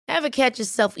Ever catch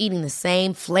yourself eating the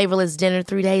same flavorless dinner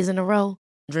 3 days in a row?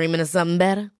 Dreaming of something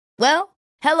better? Well,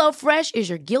 HelloFresh is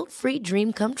your guilt-free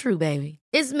dream come true, baby.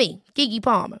 It's me, Keke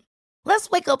Palmer. Let's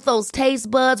wake up those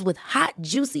taste buds with hot,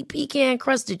 juicy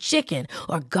pecan-crusted chicken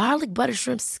or garlic butter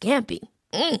shrimp scampi.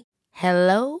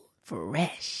 Hello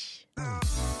Fresh.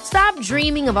 Stop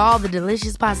dreaming of all the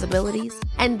delicious possibilities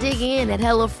and dig in at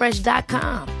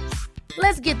HelloFresh.com.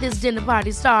 Let's get this dinner party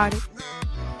started.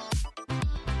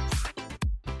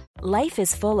 Life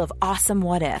is full of awesome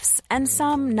what-ifs, and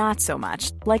some not so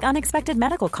much, like unexpected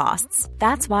medical costs.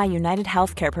 That's why United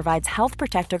Healthcare provides Health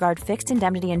Protector Guard fixed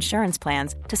indemnity insurance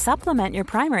plans to supplement your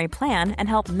primary plan and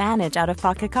help manage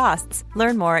out-of-pocket costs.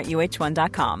 Learn more at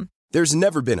UH1.com. There's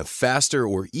never been a faster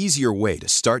or easier way to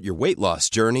start your weight loss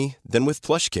journey than with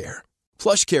PlushCare.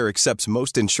 PlushCare accepts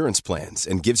most insurance plans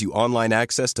and gives you online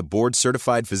access to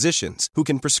board-certified physicians who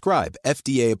can prescribe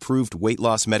FDA-approved weight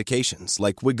loss medications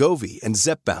like Wegovy and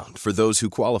Zepbound for those who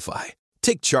qualify.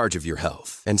 Take charge of your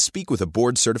health and speak with a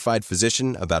board-certified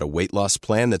physician about a weight loss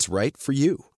plan that's right for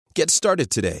you. Get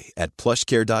started today at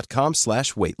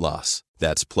plushcare.com/weight-loss.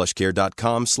 That's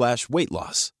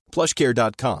plushcare.com/weight-loss.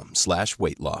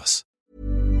 plushcare.com/weight-loss.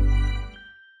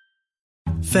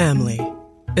 Family.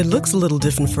 It looks a little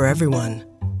different for everyone.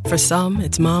 For some,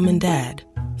 it's mom and dad.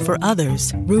 For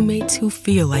others, roommates who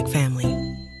feel like family.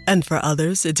 And for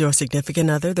others, it's your significant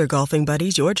other, their golfing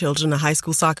buddies, your children, a high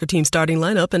school soccer team starting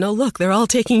lineup, and oh look, they're all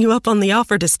taking you up on the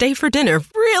offer to stay for dinner,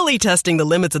 really testing the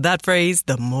limits of that phrase,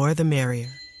 the more the merrier.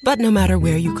 But no matter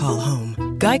where you call home,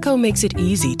 Geico makes it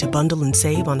easy to bundle and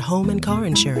save on home and car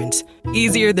insurance.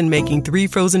 Easier than making 3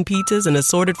 frozen pizzas and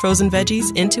assorted frozen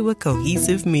veggies into a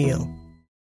cohesive meal.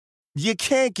 You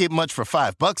can't get much for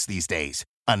 $5 these days,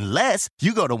 unless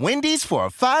you go to Wendy's for a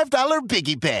 $5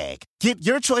 Biggie Bag. Get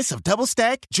your choice of double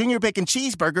stack, junior bacon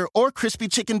cheeseburger, or crispy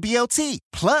chicken BLT,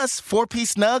 plus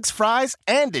 4-piece nugs, fries,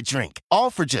 and a drink,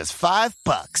 all for just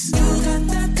 $5. You got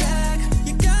that bag,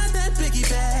 you got that Biggie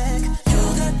Bag, you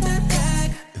got that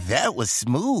bag. That was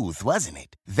smooth, wasn't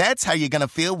it? That's how you're gonna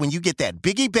feel when you get that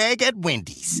Biggie Bag at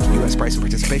Wendy's. U.S. price and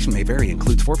participation may vary.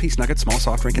 Includes 4-piece nuggets, small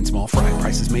soft drink, and small fry.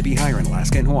 Prices may be higher in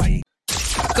Alaska and Hawaii.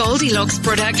 Goldilocks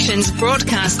Productions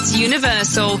broadcasts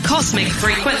universal cosmic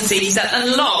frequencies that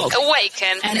unlock,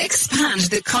 awaken, and expand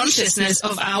the consciousness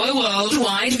of our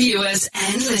worldwide viewers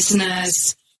and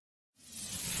listeners.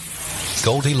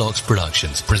 Goldilocks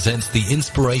Productions presents the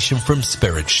Inspiration from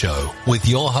Spirit show with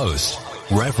your host,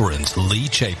 Reverend Lee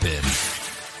Chapin.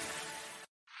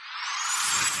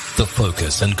 The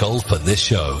focus and goal for this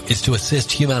show is to assist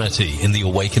humanity in the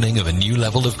awakening of a new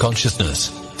level of consciousness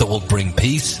that will bring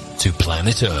peace to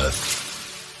planet Earth.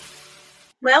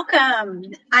 Welcome.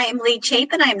 I am Lee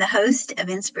Chapin. I'm the host of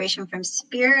Inspiration from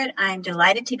Spirit. I'm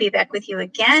delighted to be back with you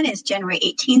again. It's January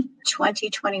 18th,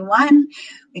 2021.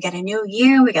 We got a new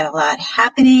year. We got a lot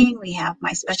happening. We have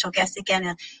my special guest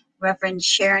again, Reverend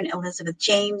Sharon Elizabeth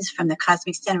James from the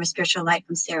Cosmic Center of Spiritual Light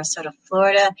from Sarasota,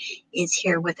 Florida, is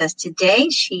here with us today.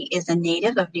 She is a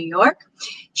native of New York.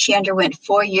 She underwent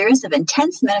 4 years of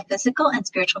intense metaphysical and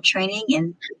spiritual training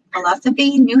in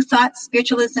philosophy, New Thought,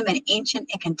 spiritualism, and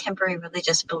ancient and contemporary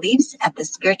religious beliefs at the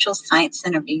Spiritual Science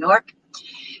Center of New York.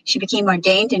 She became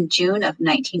ordained in June of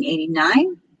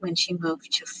 1989. When she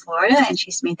moved to Florida, and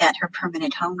she's made that her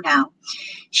permanent home now.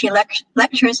 She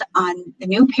lectures on the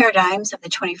new paradigms of the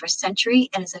 21st century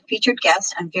and is a featured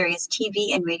guest on various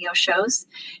TV and radio shows.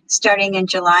 Starting in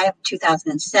July of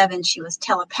 2007, she was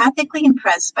telepathically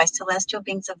impressed by celestial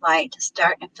beings of light to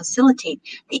start and facilitate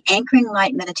the Anchoring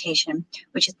Light meditation,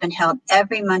 which has been held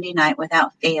every Monday night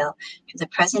without fail to the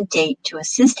present date to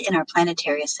assist in our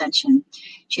planetary ascension.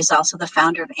 She is also the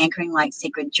founder of Anchoring Light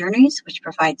Sacred Journeys, which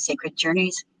provides sacred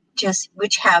journeys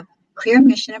which have clear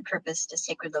mission and purpose to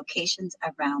sacred locations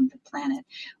around the planet.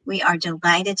 We are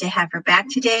delighted to have her back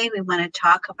today. We want to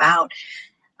talk about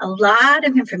a lot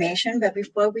of information, but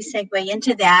before we segue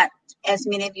into that, as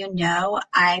many of you know,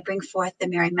 I bring forth the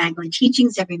Mary Magdalene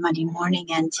teachings every Monday morning,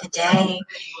 and today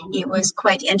it was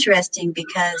quite interesting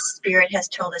because Spirit has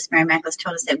told us, Mary Magdalene has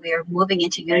told us that we are moving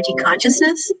into unity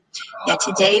consciousness. Yet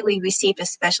today we received a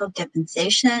special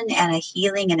dispensation and a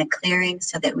healing and a clearing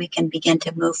so that we can begin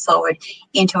to move forward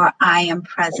into our I am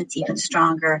presence even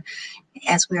stronger,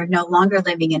 as we are no longer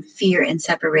living in fear and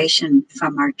separation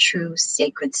from our true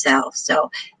sacred self.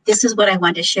 So this is what I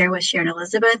wanted to share with Sharon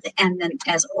Elizabeth. And then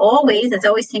as always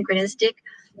synchronistic,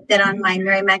 that on my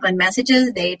Mary Magdalene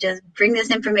messages, they just bring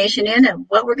this information in of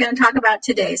what we're going to talk about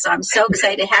today. So I'm so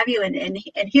excited to have you and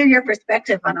hear your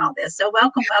perspective on all this. So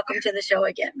welcome to the show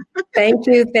again. Thank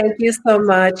you so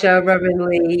much, Reverend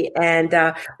Lee. And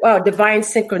divine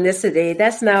synchronicity.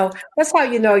 That's how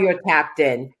you know you're tapped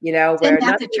in. Where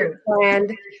nothing is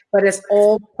planned, but it's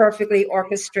all perfectly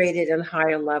orchestrated in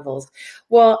higher levels.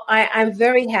 Well, I'm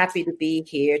very happy to be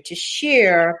here to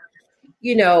share,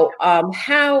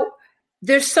 how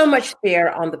there's so much fear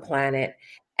on the planet.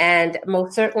 And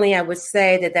most certainly I would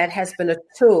say that has been a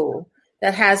tool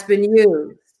that has been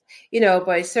used,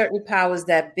 by certain powers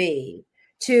that be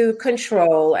to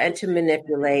control and to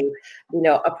manipulate,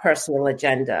 a personal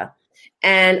agenda.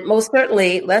 And most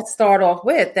certainly, let's start off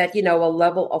with that, a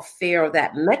level of fear of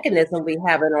that mechanism we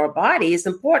have in our body is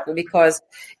important, because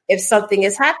if something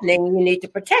is happening, you need to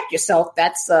protect yourself.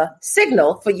 That's a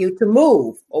signal for you to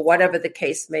move, or whatever the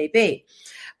case may be.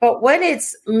 But when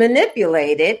it's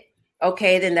manipulated,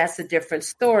 okay, then that's a different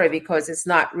story, because it's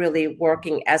not really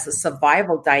working as a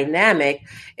survival dynamic.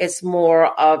 It's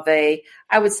more of a,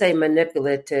 I would say,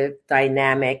 manipulative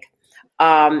dynamic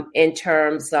in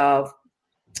terms of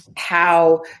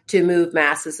how to move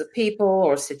masses of people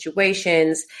or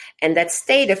situations. And that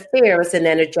state of fear is an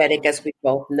energetic, as we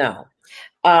both know,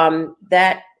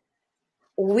 that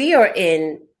we are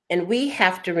in, and we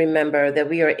have to remember that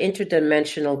we are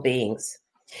interdimensional beings.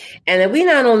 And that we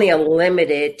not only are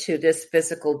limited to this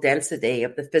physical density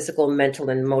of the physical, mental,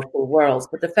 and emotional worlds,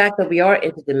 but the fact that we are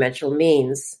interdimensional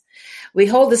means we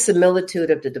hold the similitude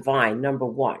of the divine, number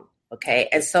one. Okay.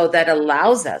 And so that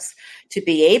allows us to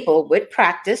be able, with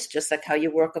practice, just like how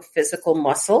you work a physical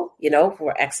muscle,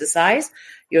 for exercise,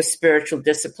 your spiritual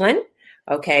discipline.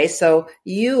 Okay. So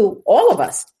all of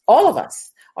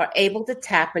us are able to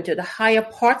tap into the higher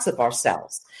parts of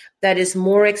ourselves that is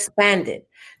more expanded.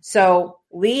 So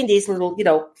we in these little,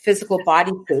 physical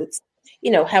body suits,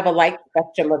 have a light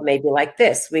spectrum of maybe like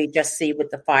this. We just see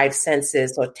with the five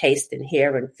senses, or taste and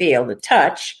hear and feel and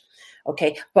touch.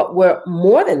 Okay. But we're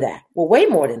more than that. We're way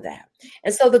more than that.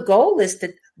 And so the goal is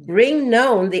to bring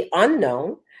known the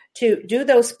unknown, to do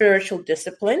those spiritual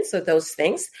disciplines, or those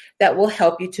things that will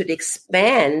help you to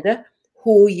expand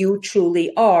who you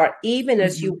truly are, even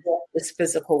as you walk this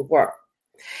physical work.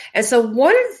 And so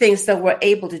one of the things that we're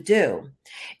able to do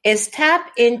is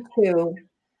tap into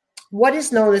what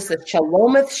is known as the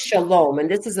Shalometh Shalom. And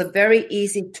this is a very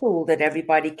easy tool that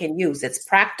everybody can use. It's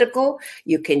practical.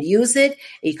 You can use it.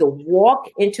 You can walk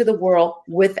into the world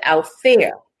without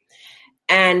fear.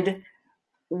 And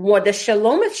what the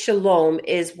Shalometh Shalom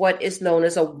is what is known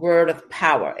as a word of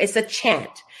power. It's a chant.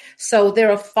 So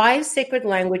there are 5 sacred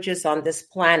languages on this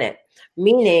planet,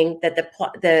 meaning that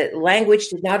the language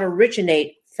did not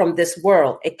originate from this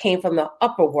world. It came from the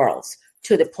upper worlds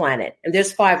to the planet. And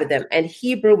there's 5 of them. And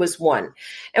Hebrew is one.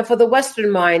 And for the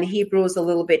Western mind, Hebrew is a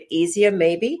little bit easier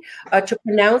maybe to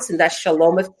pronounce. And that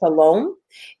Shalometh Shalom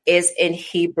is in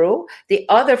Hebrew. The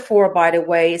other 4, by the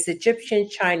way, is Egyptian,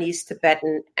 Chinese,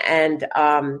 Tibetan, and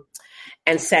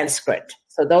Sanskrit.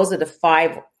 So those are the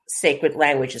 5 sacred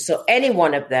languages. So any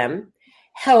one of them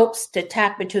helps to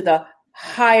tap into the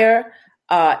higher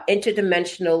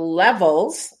interdimensional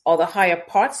levels, or the higher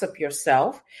parts of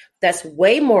yourself that's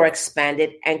way more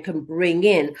expanded and can bring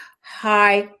in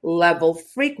high level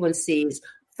frequencies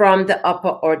from the upper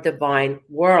or divine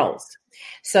worlds.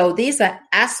 So these are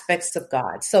aspects of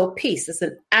God. So peace is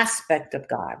an aspect of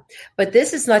God. But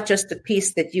this is not just the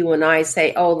peace that you and I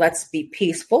say, oh, let's be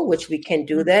peaceful, which we can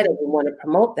do that and we want to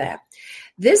promote that.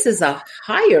 This is a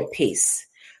higher peace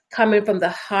coming from the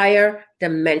higher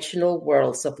dimensional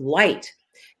worlds of light,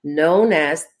 known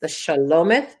as the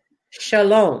Shalometh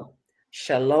Shalom.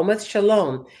 Shalometh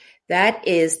Shalom. That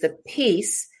is the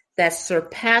peace that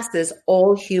surpasses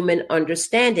all human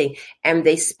understanding. And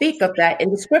they speak of that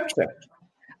in the scripture.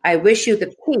 I wish you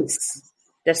the peace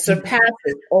that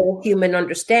surpasses all human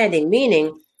understanding,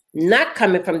 meaning not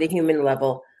coming from the human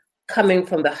level, coming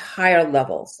from the higher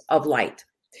levels of light.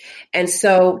 And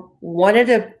so one of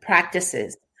the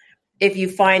practices, if you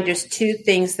find there's 2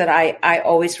 things that I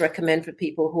always recommend for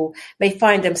people who may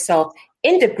find themselves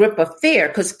in the grip of fear,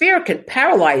 because fear can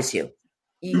paralyze you.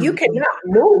 You cannot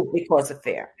move because of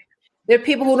fear. There are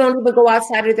people who don't even go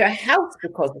outside of their house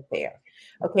because of fear.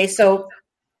 Okay, so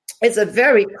it's a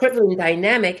very crippling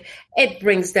dynamic. It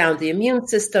brings down the immune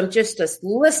system, just a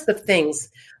list of things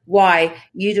why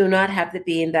you do not have to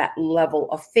be in that level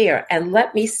of fear. And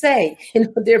let me say,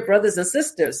 dear brothers and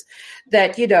sisters,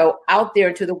 that, out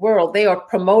there to the world, they are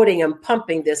promoting and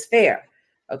pumping this fear.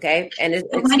 Okay. And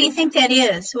why do you think that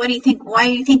is? Why do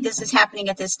you think this is happening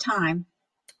at this time?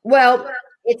 Well,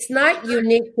 it's not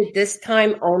unique to this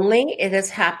time only. It has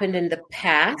happened in the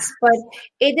past, but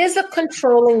it is a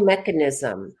controlling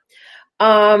mechanism.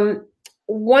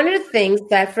 One of the things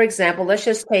that, for example, let's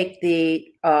just take the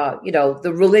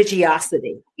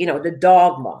religiosity, the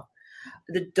dogma.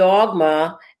 The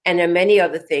dogma, and there are many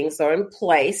other things are in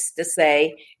place to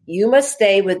say you must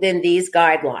stay within these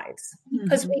guidelines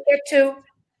because we get to,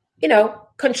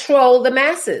 control the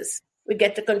masses. We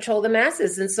get to control the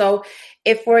masses. And so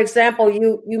if, for example,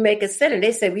 you make a sin and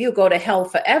they say, well, you go to hell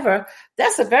forever,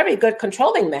 that's a very good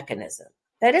controlling mechanism.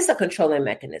 That is a controlling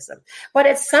mechanism. But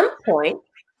at some point,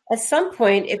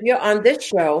 if you're on this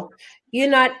show, you're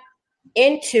not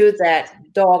into that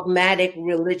dogmatic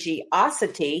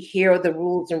religiosity. Here are the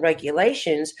rules and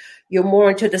regulations. You're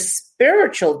more into the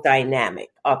spiritual dynamic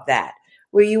of that,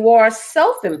 where you are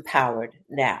self-empowered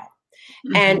now.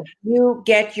 And you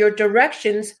get your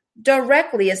directions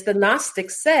directly. As the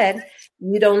Gnostics said,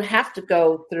 you don't have to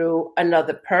go through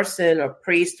another person or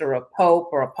priest or a pope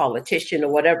or a politician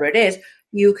or whatever it is.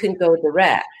 You can go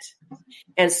direct.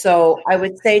 And so I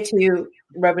would say to you,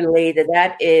 Reverend Lee,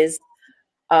 that is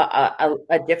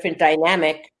a different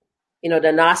dynamic.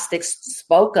 The Gnostics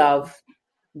spoke of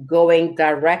going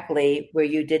directly where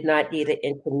you did not need an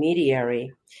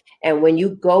intermediary. And when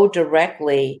you go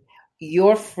directly,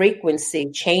 your frequency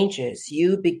changes.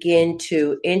 You begin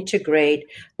to integrate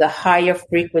the higher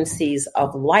frequencies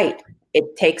of light.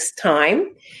 It takes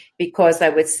time because I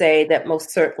would say that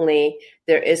most certainly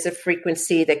there is a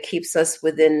frequency that keeps us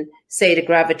within, say, the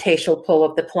gravitational pull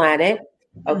of the planet.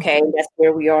 Okay, that's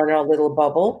where we are in our little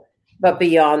bubble. But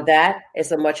beyond that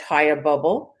is a much higher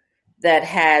bubble that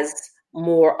has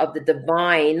more of the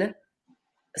divine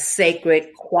sacred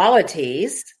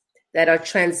qualities that are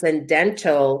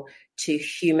transcendental to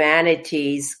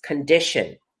humanity's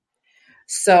condition.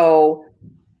 So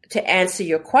to answer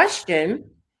your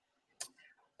question,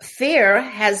 fear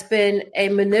has been a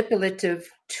manipulative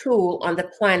tool on the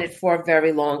planet for a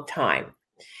very long time.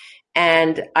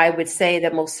 And I would say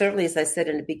that most certainly, as I said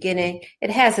in the beginning, it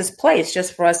has its place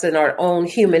just for us in our own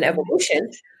human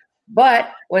evolution.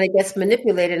 But when it gets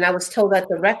manipulated, and I was told that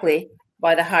directly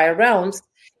by the higher realms,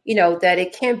 that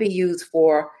it can be used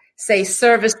for, say,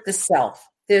 service to self.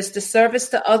 There's the service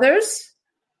to others,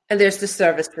 and there's the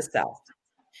service to self.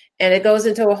 And it goes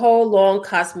into a whole long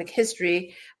cosmic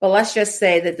history. But let's just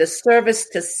say that the service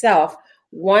to self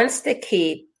wants to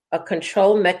keep a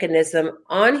control mechanism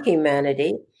on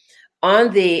humanity,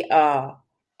 on the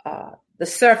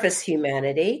surface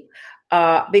humanity,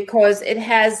 because it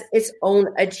has its own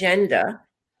agenda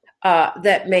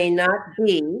that may not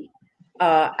be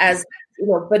as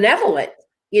benevolent,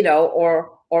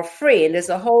 or free. And there's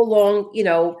a whole long,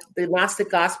 the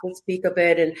Gnostic Gospels speak of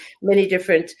it, and many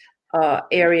different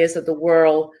areas of the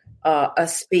world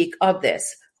speak of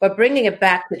this. But bringing it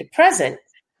back to the present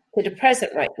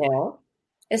right now,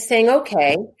 is saying,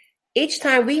 okay, each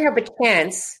time we have a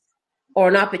chance or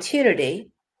an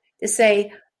opportunity to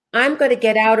say, I'm going to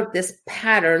get out of this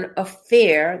pattern of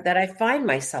fear that I find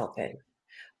myself in.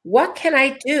 What can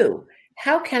I do?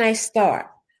 How can I start?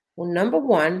 Well, number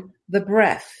one, the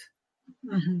breath.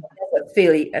 A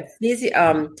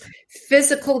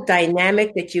physical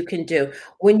dynamic that you can do.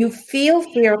 When you feel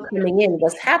fear coming in,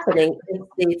 what's happening is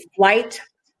the flight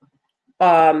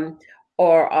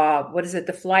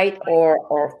the flight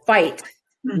or fight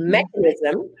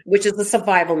mechanism, which is a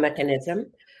survival mechanism,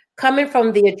 coming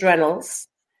from the adrenals,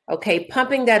 okay,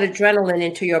 pumping that adrenaline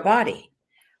into your body.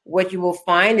 What you will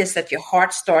find is that your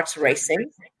heart starts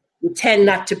racing. You tend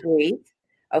not to breathe.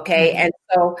 Okay. And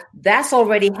so that's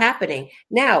already happening.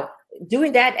 Now,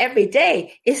 doing that every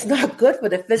day is not good for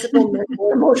the physical,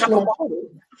 mental, emotional body.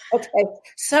 Okay.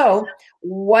 So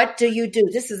what do?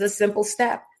 This is a simple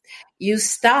step. You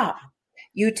stop.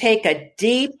 You take a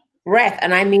deep breath.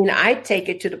 And I mean, I take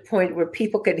it to the point where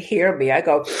people can hear me. I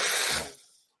go,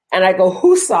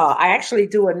 Husa. I actually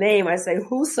do a name. I say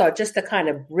Husa just to kind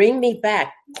of bring me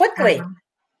back quickly.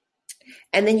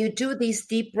 And then you do these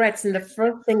deep breaths. And the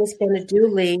first thing it's going to do,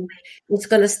 Lee, it's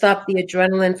going to stop the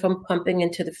adrenaline from pumping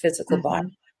into the physical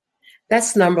body.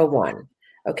 That's number one.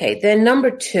 Okay. Then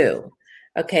number two,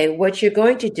 okay, what you're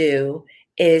going to do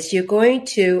is you're going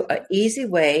to an easy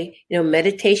way,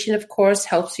 meditation, of course,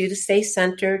 helps you to stay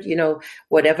centered,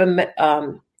 whatever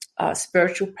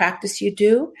spiritual practice you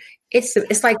do.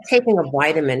 It's like taking a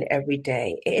vitamin every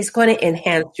day. It's going to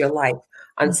enhance your life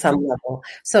on some level.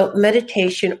 So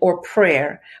meditation or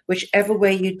prayer, whichever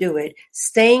way you do it,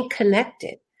 staying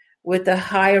connected with the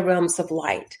higher realms of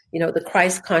light, the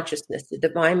Christ consciousness, the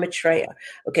divine Maitreya,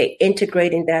 okay,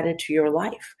 integrating that into your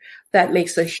life. That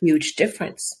makes a huge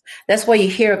difference. That's why you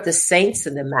hear of the saints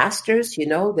and the masters,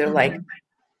 they're like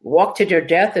walk to their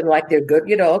death and like they're good,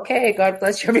 okay, God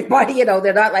bless everybody,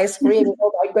 they're not like screaming,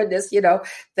 oh my goodness,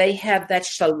 they have that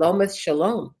shalometh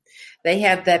shalom. They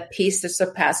have that peace that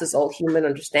surpasses all human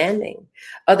understanding.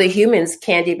 Other humans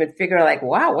can't even figure out, like,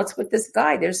 wow, what's with this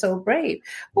guy? They're so brave.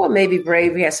 Well, maybe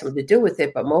bravery has something to do with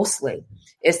it, but mostly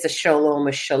it's the shalom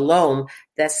of shalom,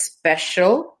 that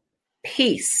special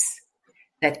peace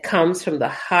that comes from the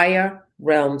higher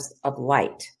realms of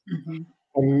light. Mm-hmm.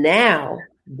 And now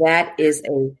that is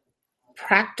a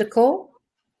practical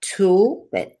tool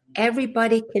that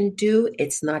everybody can do.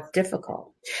 It's not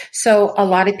difficult. So a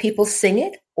lot of people sing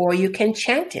it, or you can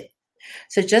chant it.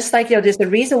 So just like, there's a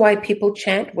reason why people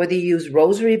chant, whether you use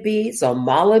rosary beads or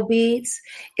mala beads,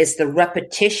 it's the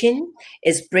repetition,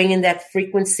 it's bringing that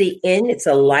frequency in, it's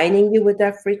aligning you with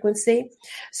that frequency.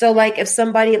 So like if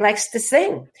somebody likes to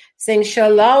sing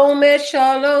shalom,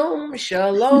 shalom,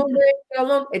 shalom,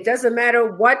 shalom. It doesn't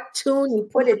matter what tune you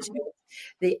put it to.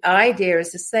 The idea is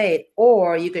to say it,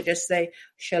 or you could just say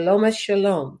shalom,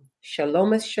 shalom,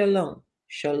 shalom, shalom,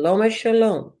 shalom,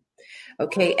 shalom.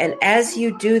 Okay, and as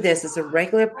you do this as a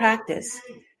regular practice,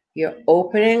 you're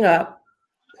opening up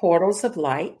portals of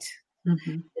light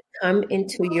that come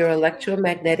into your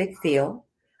electromagnetic field,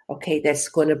 okay, that's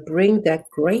going to bring that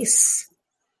grace.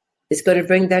 It's going to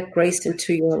bring that grace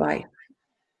into your life.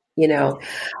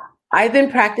 I've been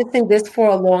practicing this for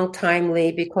a long time,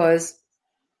 Lee, because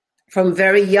from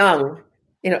very young,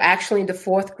 actually in the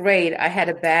 4th grade, I had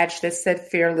a badge that said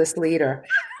fearless leader.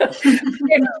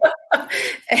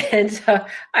 And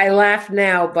I laugh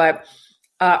now, but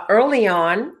early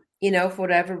on, for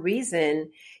whatever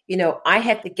reason, I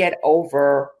had to get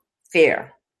over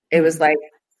fear. It was like,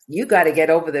 you got to get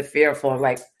over the fear for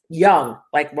like young,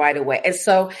 like right away. And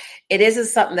so it isn't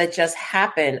something that just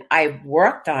happened. I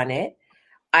worked on it.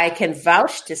 I can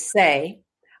vouch to say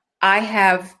I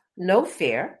have no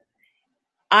fear.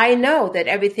 I know that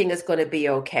everything is going to be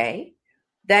okay.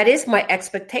 That is my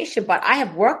expectation, but I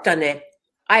have worked on it.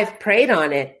 I've prayed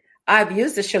on it. I've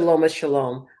used the shalom of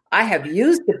shalom. I have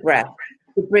used the breath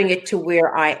to bring it to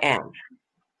where I am.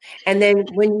 And then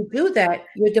when you do that,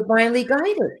 you're divinely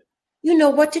guided. You know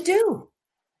what to do.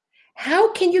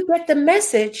 How can you get the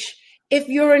message if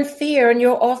you're in fear and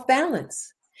you're off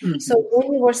balance? Mm-hmm. So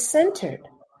when you are centered,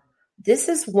 this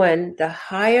is when the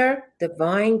higher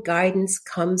divine guidance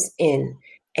comes in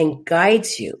and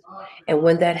guides you. And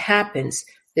when that happens,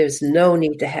 there's no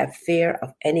need to have fear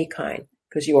of any kind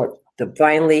because you are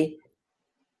divinely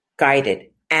guided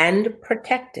and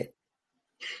protected.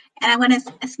 And I want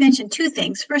to mention 2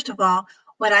 things. First of all,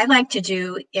 what I like to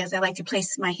do is I like to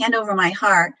place my hand over my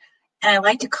heart, and I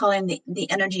like to call in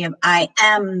the energy of I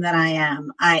am that I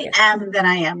am. I am that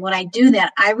I am. When I do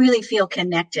that, I really feel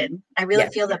connected. I really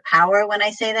feel the power when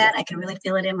I say that. I can really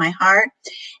feel it in my heart.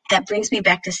 That brings me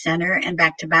back to center and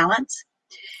back to balance.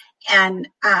 And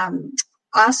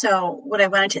also, what I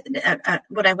wanted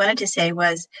to say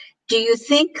was, do you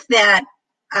think that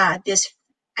this?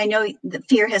 I know the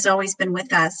fear has always been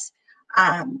with us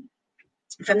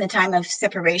from the time of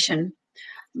separation,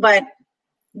 but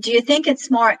do you think it's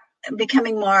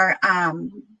becoming more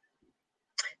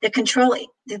the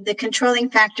controlling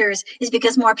factors is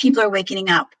because more people are waking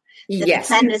up? The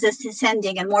planet is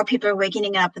ascending and more people are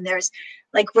waking up, and there's,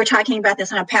 like, we're talking about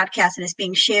this on a podcast and it's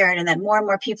being shared, and that more and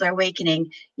more people are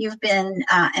awakening. You've been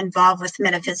involved with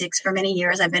metaphysics for many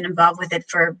years. I've been involved with it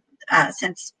for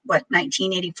since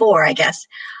 1984, I guess.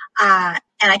 And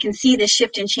I can see this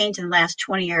shift and change in the last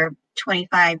 20 or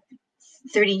 25,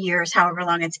 30 years, however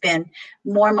long it's been.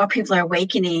 More and more people are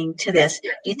awakening to this. Do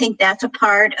you think that's a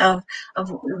part of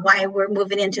why we're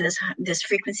moving into this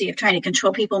frequency of trying to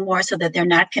control people more so that they're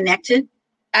not connected?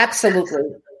 Absolutely.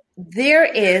 There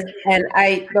is, and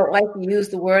I don't like to use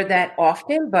the word that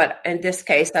often, but in this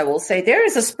case, I will say there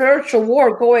is a spiritual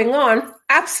war going on,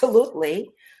 absolutely,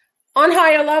 on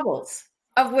higher levels,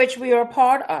 of which we are a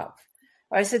part of.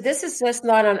 All right, so this is just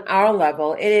not on our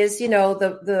level. It is,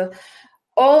 the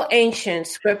all ancient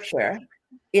scripture,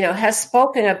 has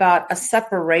spoken about a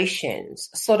separation,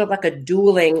 sort of like a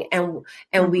dueling, and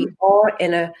we are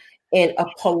in a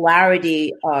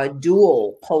polarity,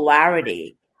 dual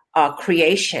polarity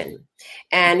creation.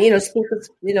 And speakers,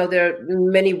 there are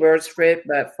many words for it,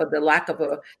 but for the lack of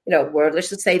a word, let's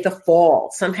just say the fall.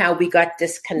 Somehow we got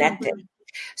disconnected. Mm-hmm.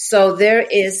 So there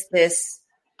is this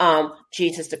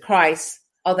Jesus the Christ,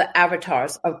 other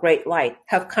avatars of great light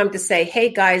have come to say, hey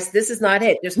guys, this is not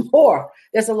it. There's more.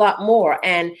 There's a lot more.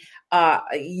 And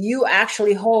you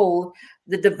actually hold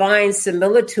the divine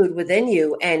similitude within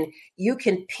you, and you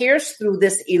can pierce through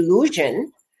this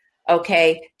illusion,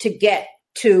 okay, to get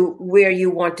to where you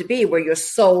want to be, where your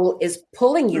soul is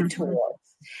pulling you towards.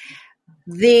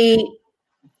 The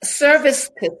service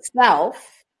to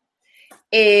self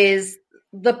is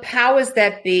the powers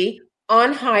that be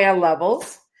on higher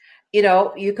levels. You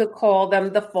know, you could call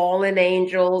them the fallen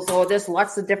angels, or there's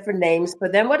lots of different names for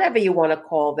them, whatever you want to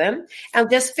call them. And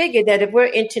just figure that if we're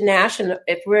international,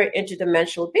 if we're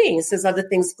interdimensional beings, there's other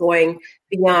things going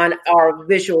beyond our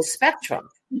visual spectrum.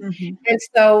 Mm-hmm. And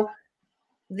so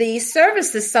the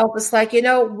service itself is like, you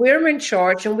know, we're in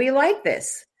charge and we like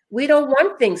this. We don't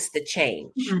want things to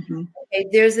change. Mm-hmm. Okay?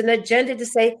 There's an agenda to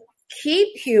say,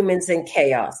 keep humans in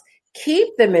chaos,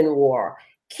 keep them in war,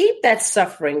 keep that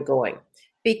suffering going,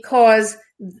 because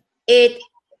it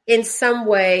in some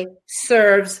way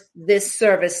serves this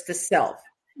service to self.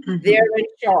 Mm-hmm. They're in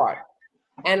charge.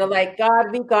 And they're like,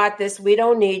 God, we got this. We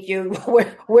don't need you.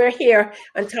 We're here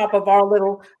on top of our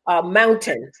little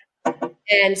mountain.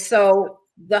 And so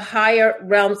the higher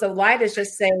realms of light is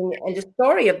just saying, and the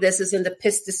story of this is in the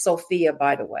Pistis Sophia,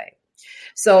 by the way.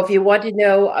 So if you want to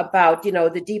know about, you know,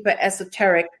 the deeper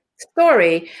esoteric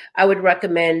story, I would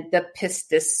recommend the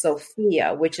Pistis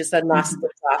Sophia, which is a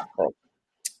Gnostic gospel.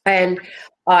 And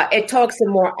it talks in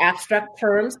more abstract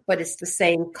terms, but it's the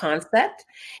same concept,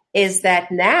 is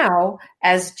that now,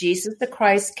 as Jesus the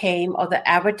Christ came, or the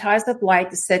advertiser of light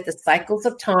to set the cycles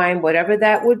of time, whatever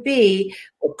that would be,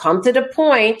 will come to the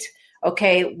point,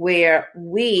 okay, where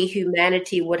we,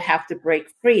 humanity, would have to break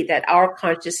free, that our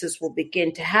consciousness will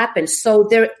begin to happen. So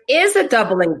there is a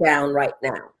doubling down right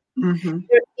now. Mm-hmm.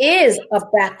 There is a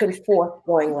back and forth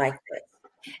going like this.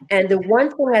 And the one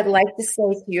thing I'd like to say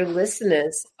to your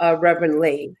listeners, Reverend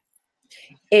Lee,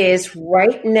 is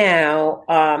right now,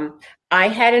 I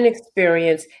had an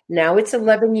experience, now it's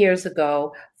 11 years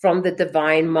ago, from the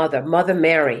Divine Mother, Mother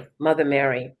Mary.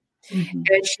 Mm-hmm.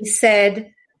 And she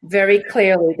said very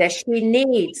clearly that she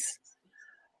needs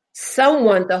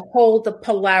someone to hold the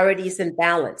polarities in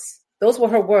balance. Those were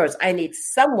her words. I need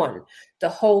someone to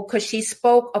hold, because she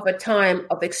spoke of a time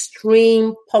of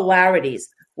extreme polarities,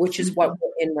 which is what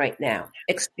we're in right now,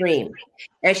 extreme.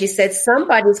 And she said,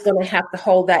 somebody's going to have to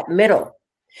hold that middle.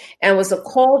 And it was a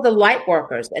call to light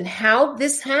workers. And how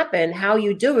this happened, how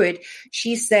you do it,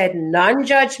 she said,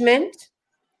 non-judgment,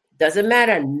 doesn't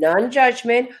matter,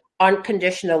 non-judgment,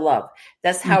 unconditional love.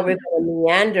 That's how we're going to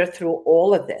meander through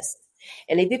all of this.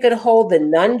 And if you could hold the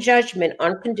non-judgment,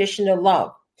 unconditional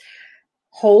love,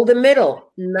 hold the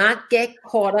middle, not get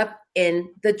caught up in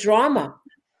the drama.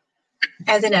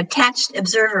 As an attached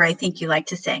observer, I think you like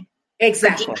to say.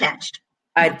 Exactly. Detached.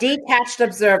 A detached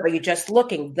observer. You're just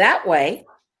looking that way.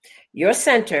 You're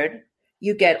centered.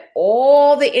 You get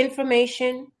all the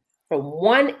information from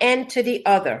one end to the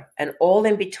other and all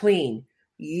in between.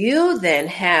 You then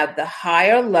have the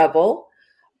higher level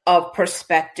of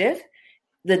perspective,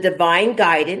 the divine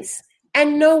guidance,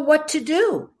 and know what to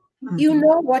do. Mm-hmm. You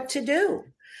know what to do.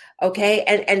 Okay.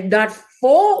 And not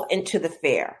fall into the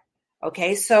fear.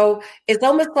 Okay. So it's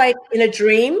almost like in a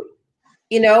dream,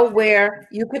 you know, where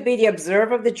you could be the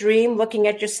observer of the dream, looking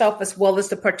at yourself as well as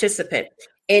the participant.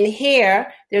 In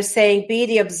here, they're saying be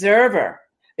the observer,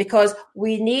 because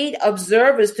we need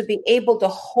observers to be able to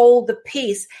hold the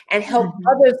peace and help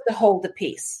others to hold the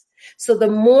peace. So the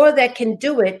more that can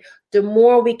do it, the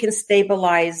more we can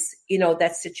stabilize, you know,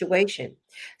 that situation.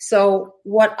 So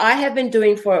what I have been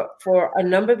doing for a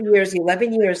number of years,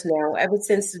 11 years now, ever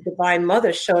since the Divine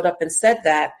Mother showed up and said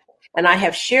that, and I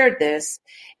have shared this,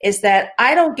 is that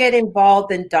I don't get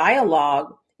involved in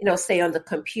dialogue, you know, say on the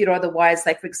computer, otherwise,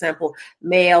 like, for example,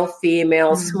 male,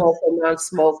 female, smoker,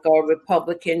 non-smoker,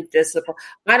 Republican, discipline.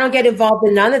 I don't get involved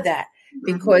in none of that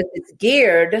because it's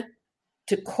geared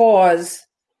to cause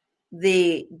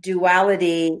the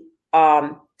duality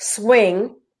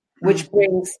swing, which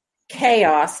brings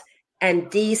chaos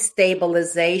and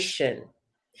destabilization.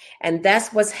 And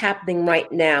that's what's happening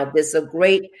right now. There's a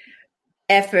great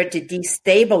effort to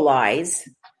destabilize,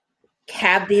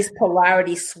 have these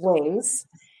polarity swings,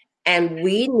 and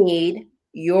we need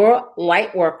your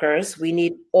light workers, we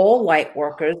need all light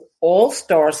workers, all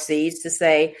star seeds to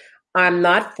say, I'm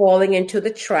not falling into the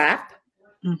trap,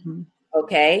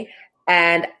 okay?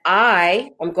 And I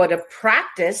am going to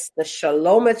practice the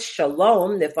shalometh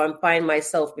shalom. If I find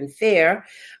myself in fear,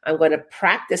 I'm going to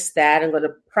practice that. I'm going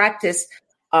to practice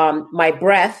my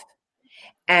breath.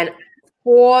 And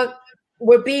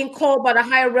we're being called by the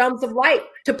higher realms of light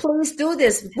to please do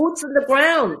this. Boots on the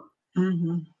ground.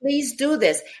 Please do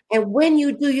this. And when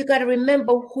you do, you got to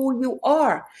remember who you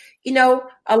are. You know,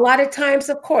 a lot of times,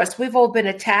 of course, we've all been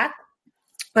attacked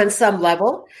on some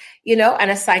level, you know, and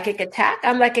a psychic attack.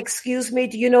 I'm like, excuse me,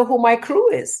 do you know who my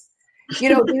crew is? You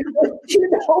know, do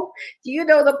you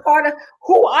know the part of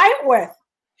who I'm with?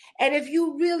 And if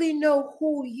you really know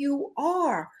who you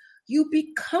are, you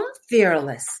become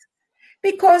fearless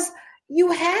because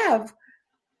you have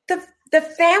the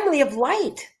family of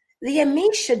light, the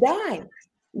Amin Shaddai,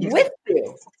 with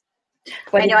you.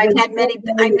 But I know I've met many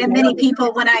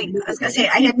people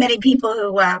I had many people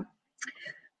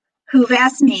who've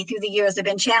asked me through the years. I've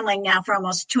been channeling now for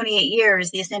almost 28 years,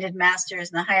 the Ascended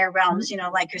Masters and the higher realms,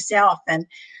 like yourself. And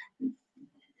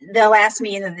they'll ask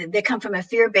me, they come from a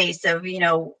fear base of,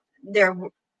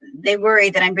 they worry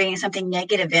that I'm bringing something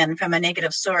negative in from a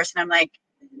negative source. And I'm like,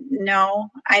 no,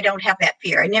 I don't have that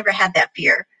fear. I never had that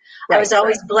fear. Right, I was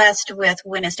always blessed with,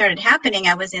 when it started happening,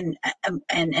 I was in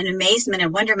amazement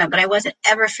and wonderment, but I wasn't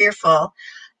ever fearful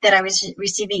that I was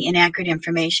receiving inaccurate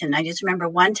information. I just remember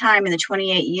one time in the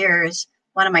 28 years,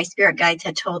 one of my spirit guides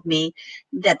had told me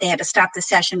that they had to stop the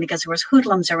session because there was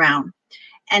hoodlums around.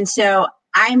 And so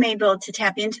I'm able to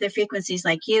tap into the frequencies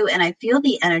like you, and I feel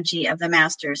the energy of the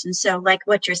masters. And so, like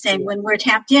what you're saying, when we're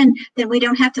tapped in, then we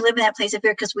don't have to live in that place of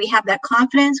fear because we have that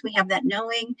confidence, we have that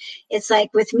knowing. It's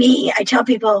like with me, I tell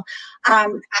people,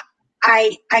 I'm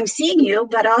seeing you,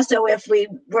 but also if we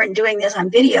weren't doing this on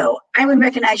video, I would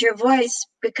recognize your voice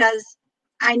because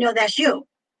I know that's you.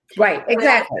 Right,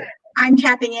 exactly. I'm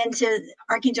tapping into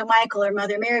Archangel Michael or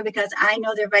Mother Mary because I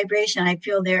know their vibration. I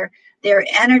feel their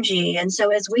energy. And so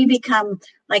as we become,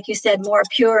 like you said, more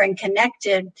pure and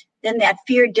connected, then that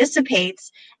fear dissipates.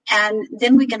 And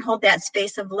then we can hold that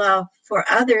space of love for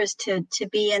others to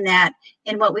be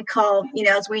in what we call,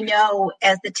 as we know,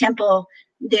 as the temple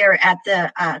there at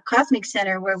the Cosmic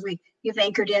Center, where you've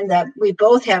anchored in that we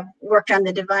both have worked on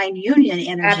the divine union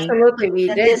energy. Absolutely, we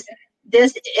did.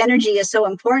 This energy is so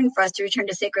important for us to return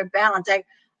to sacred balance.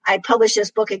 I published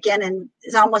this book again, and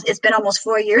it's been almost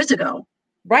 4 years ago.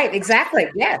 Right, exactly.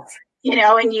 Yes.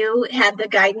 And you had the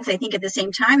guidance, I think, at the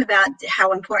same time about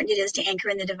how important it is to anchor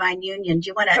in the divine union. Do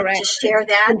you want to just share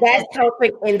that? And that's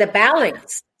helping in the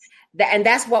balance. And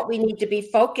that's what we need to be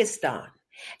focused on.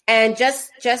 And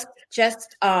just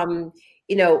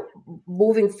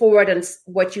moving forward on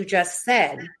what you just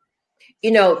said,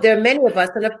 there are many of us,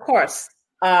 and of course,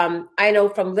 I know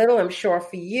from little, I'm sure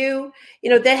for you,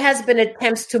 there has been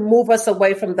attempts to move us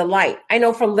away from the light. I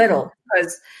know from little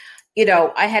because,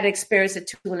 I had experience at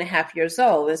 2.5 years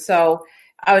old. And so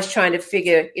I was trying to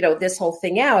figure, this whole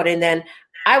thing out. And then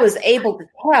I was able to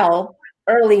tell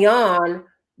early on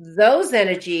those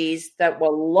energies that were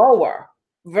lower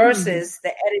versus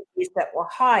the energies that were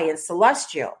high and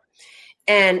celestial.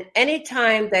 And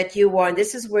anytime that you are, and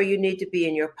this is where you need to be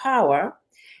in your power,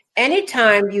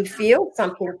 anytime you feel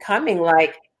something coming,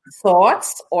 like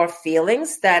thoughts or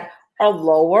feelings that are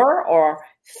lower or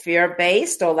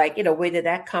fear-based, or like, where did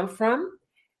that come from?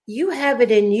 You have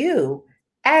it in you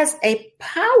as a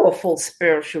powerful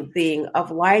spiritual being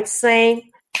of light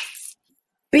saying,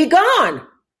 be gone.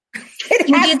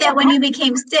 You did that when you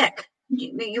became sick.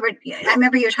 I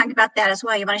remember you were talking about that as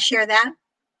well. You want to share that?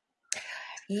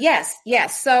 Yes.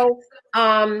 So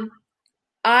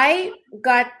I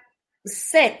got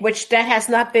sick, which that has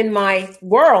not been my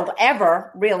world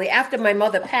ever, really, after my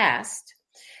mother passed.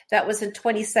 That was in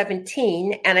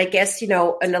 2017. And I guess, in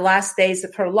the last days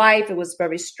of her life, it was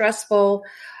very stressful.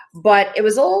 But it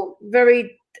was all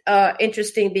very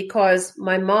interesting because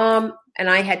my mom and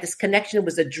I had this connection. It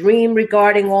was a dream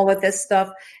regarding all of this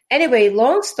stuff. Anyway,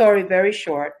 long story very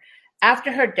short.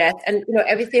 After her death, and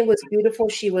everything was beautiful.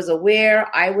 She was aware.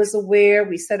 I was aware.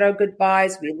 We said our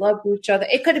goodbyes. We loved each other.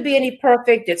 It couldn't be any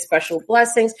perfect. Did special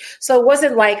blessings. So it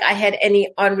wasn't like I had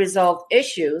any unresolved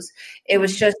issues. It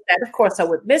was just that, of course, I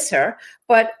would miss her.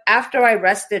 But after I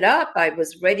rested up, I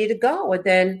was ready to go. And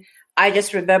then I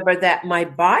just remember that my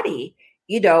body,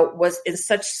 was in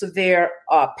such severe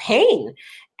pain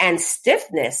and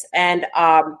stiffness. And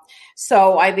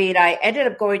so, I ended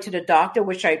up going to the doctor,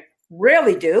 which I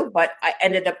rarely do, but I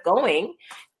ended up going,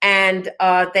 and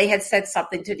they had said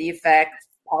something to the effect,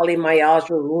 polymyalgia,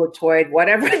 rheumatoid,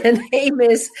 whatever the name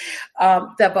is,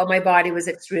 but my body was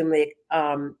extremely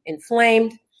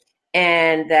inflamed,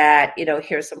 and that,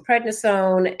 here's some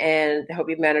prednisone and help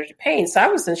you manage the pain. So I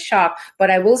was in shock,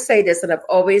 but I will say this, and I've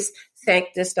always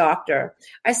thanked this doctor.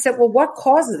 I said, well, what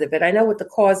causes it? I know what the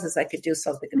cause is. I could do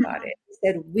something about it. He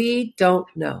said, we don't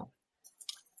know.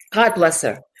 God bless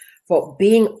her for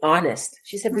being honest.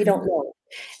 She said, we don't know.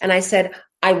 And I said,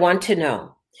 I want to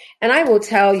know. And I will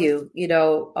tell you,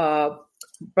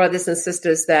 brothers and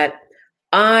sisters, that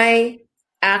I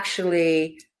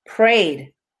actually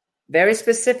prayed very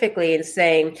specifically in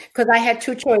saying, because I had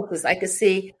two choices. I could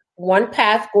see one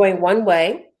path going one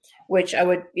way, which I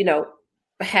would,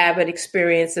 have an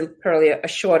experience in probably a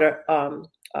shorter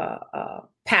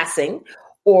passing,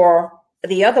 or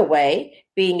the other way,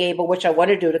 being able, which I want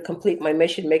to do to complete my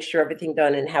mission, make sure everything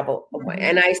done and have a way.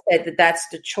 And I said that that's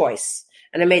the choice.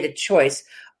 And I made a choice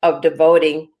of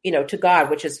devoting, to God,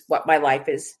 which is what my life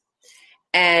is.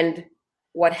 And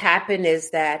what happened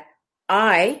is that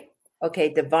divine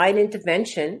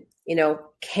intervention,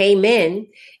 came in.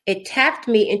 It tapped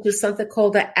me into something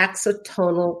called the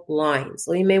axonal line.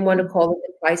 So you may want to call it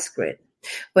the vice grid,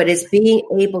 but it's being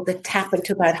able to tap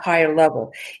into that higher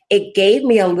level. It gave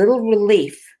me a little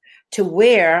relief to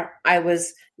where I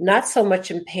was not so much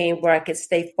in pain, where I could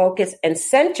stay focused and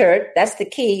centered. That's the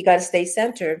key. You got to stay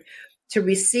centered to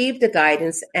receive the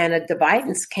guidance. And a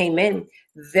guidance came in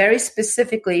very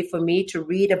specifically for me to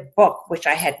read a book, which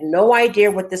I had no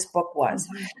idea what this book was,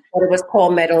 but it was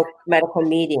called Medical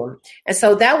Medium. And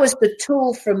so that was the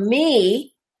tool for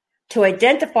me to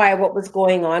identify what was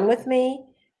going on with me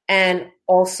and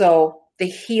also the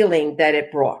healing that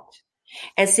it brought.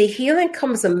 And see, healing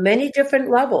comes on many different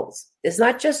levels. It's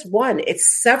not just one,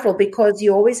 it's several, because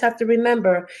you always have to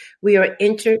remember we are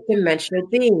interdimensional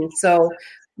beings. So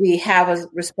we have a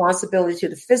responsibility to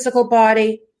the physical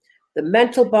body, the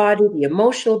mental body, the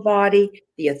emotional body,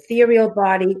 the ethereal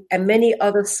body, and many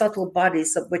other subtle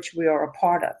bodies of which we are a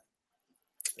part of,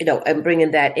 and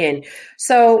bringing that in.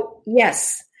 So,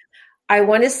 yes, I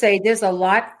want to say there's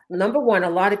number one, a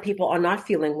lot of people are not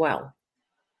feeling well.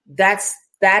 That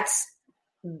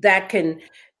can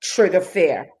trigger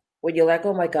fear. When you're like,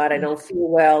 oh my God, I don't feel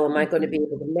well. Am I going to be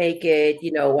able to make it?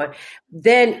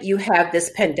 Then you have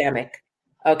this pandemic.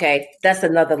 Okay. That's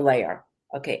another layer.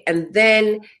 Okay. And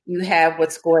then you have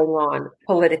what's going on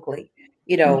politically,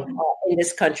 in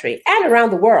this country and around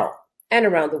the world.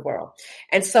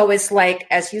 And so it's like,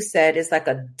 as you said, it's like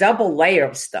a double layer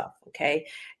of stuff. Okay.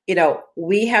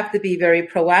 We have to be very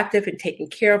proactive in taking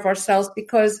care of ourselves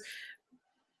because,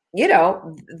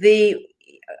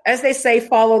 as they say,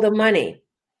 follow the money.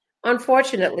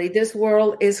 Unfortunately, this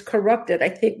world is corrupted. I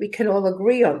think we can all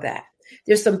agree on that.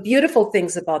 There's some beautiful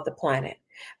things about the planet,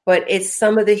 but it's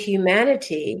some of the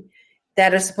humanity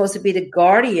that are supposed to be the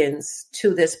guardians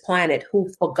to this planet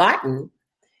who've forgotten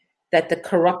that the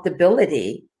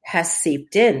corruptibility has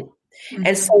seeped in. Mm-hmm.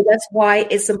 And so that's why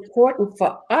it's important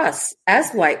for us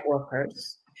as light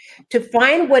workers to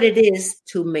find what it is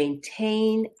to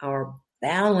maintain our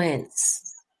balance.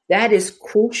 That is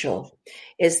crucial.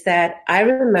 Is that I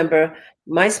remember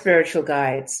my spiritual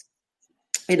guides,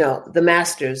 the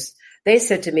masters, they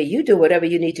said to me, you do whatever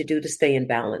you need to do to stay in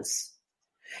balance.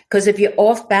 Because if you're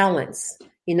off balance,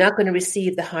 you're not going to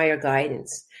receive the higher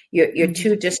guidance. You're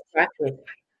too distracted.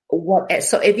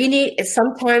 So if you need,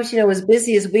 sometimes, as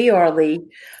busy as we are, Lee,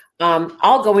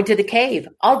 I'll go into the cave.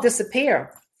 I'll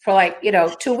disappear for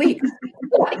 2 weeks.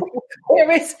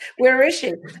 Where is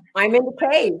she? I'm in the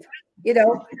cave.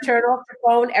 Turn off the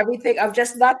phone, everything. I'm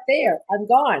just not there. I'm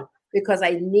gone because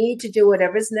I need to do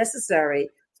whatever is necessary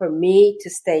for me to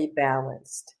stay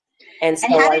balanced. And so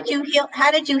how did you heal?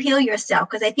 How did you heal yourself?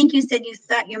 Because I think you said you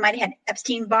thought you might have had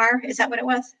Epstein-Barr. Is that what it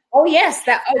was? Oh yes,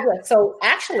 so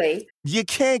actually, you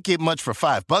can't get much for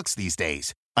 $5 these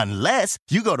days. Unless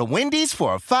you go to Wendy's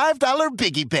for a $5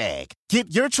 Biggie Bag.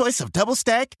 Get your choice of double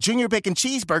stack, junior bacon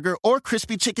cheeseburger, or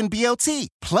crispy chicken BLT.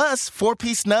 Plus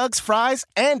 4-piece nugs, fries,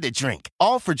 and a drink.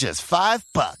 All for just $5.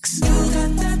 You got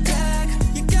that bag.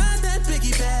 You got that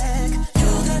Biggie Bag. You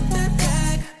got that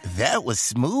bag. That was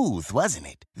smooth, wasn't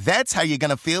it? That's how you're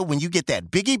going to feel when you get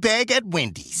that Biggie Bag at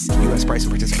Wendy's. U.S. price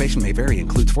and participation may vary.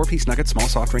 Includes 4-piece nuggets, small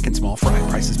soft drink, and small fry.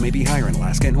 Prices may be higher in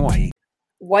Alaska and Hawaii.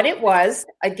 What it was,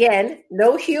 again,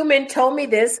 no human told me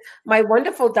this. My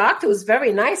wonderful doctor was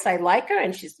very nice. I like her,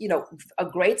 and she's, a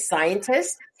great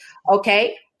scientist.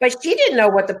 Okay. But she didn't know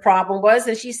what the problem was.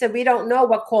 And she said, we don't know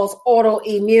what calls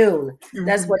autoimmune. Mm-hmm.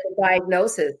 That's what the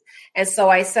diagnosis. And so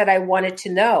I said, I wanted to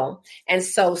know. And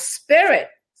so Spirit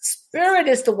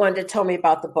is the one that told me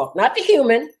about the book, not the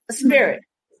human, the Spirit.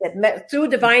 Mm-hmm. That through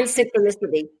divine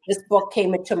synchronicity, this book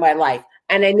came into my life.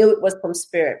 And I knew it was from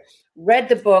Spirit. Read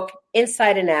the book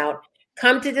inside and out,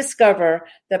 come to discover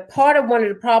that part of one of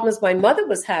the problems my mother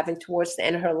was having towards the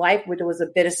end of her life, where there was a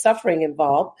bit of suffering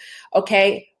involved,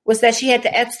 was that she had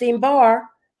the Epstein-Barr,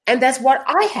 and that's what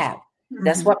I have. Mm-hmm.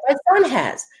 That's what my son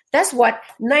has. That's what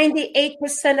 98%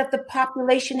 of the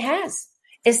population has.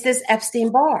 It's this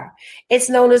Epstein-Barr. It's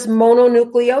known as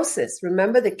mononucleosis.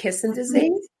 Remember the kissing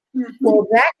disease? Mm-hmm. Well,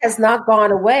 that has not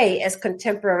gone away as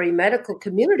contemporary medical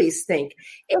communities think.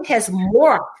 It has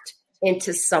morphed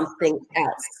into something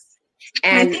else.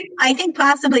 And I think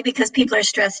possibly because people are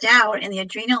stressed out and the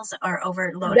adrenals are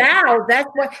overloaded. Now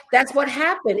that's what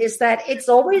happened, is that it's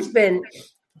always been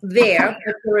there,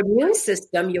 but your immune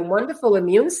system, your wonderful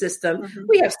immune system,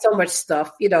 we have so much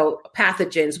stuff,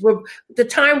 pathogens. The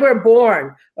time we're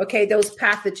born, okay, those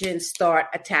pathogens start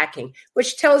attacking,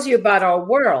 which tells you about our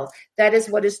world. That is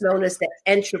what is known as the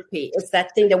entropy. It's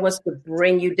that thing that wants to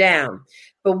bring you down.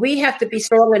 But we have to be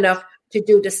strong enough to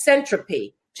do the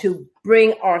centropy, to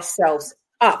bring ourselves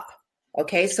up.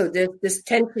 Okay, so there's this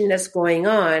tension that's going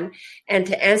on. And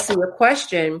to answer your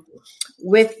question,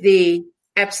 with the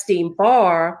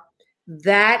Epstein-Barr,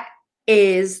 that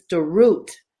is the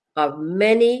root of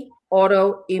many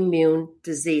autoimmune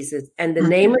diseases. And the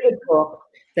name of the book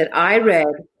that I read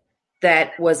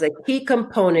that was a key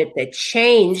component that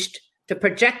changed the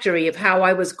trajectory of how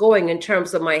I was going in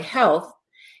terms of my health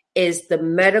is The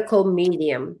Medical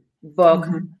Medium book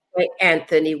by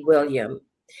Anthony William.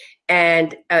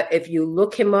 And if you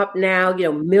look him up now,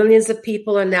 millions of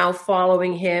people are now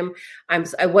following him. I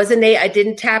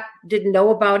didn't know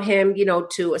about him,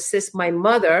 to assist my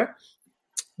mother.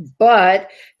 But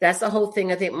that's the whole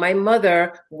thing. I think my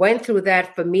mother went through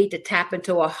that for me to tap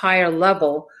into a higher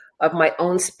level of my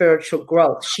own spiritual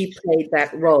growth. She played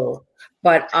that role.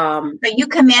 But you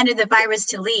commanded the virus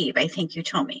to leave, I think you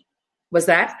told me. Was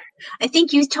that? I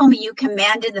think you told me you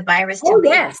commanded the virus to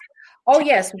leave. Yes. Oh,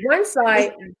 yes.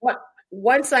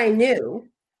 Once I knew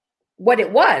what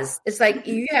it was, it's like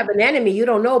you have an enemy. You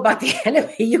don't know about the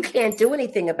enemy. You can't do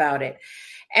anything about it.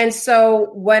 And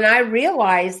so when I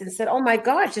realized and said, oh, my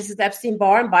gosh, this is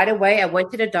Epstein-Barr. And by the way, I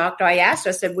went to the doctor. I asked her,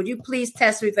 I said, would you please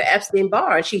test me for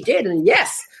Epstein-Barr? And she did. And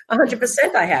yes,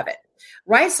 100% I have it.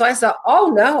 Right. So I said,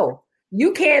 oh, no,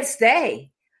 you can't stay.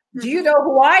 Do you know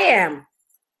who I am?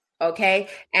 Okay.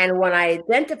 And when I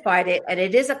identified it, and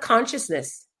it is a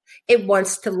consciousness, it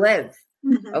wants to live.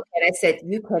 Okay. And I said,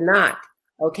 you cannot,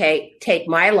 take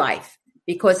my life,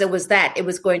 because it was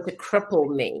going to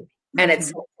cripple me. And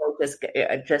it's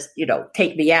just,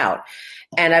 take me out.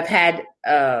 And I've had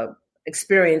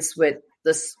experience with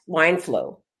the swine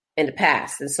flu in the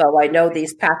past. And so I know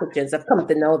these pathogens. I've come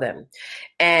to know them.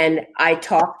 And I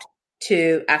talked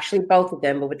to actually both of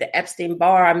them, but with the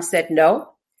Epstein-Barr, I said, no.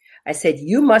 I said,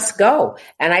 you must go.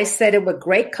 And I said it with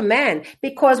great command,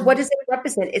 because what does it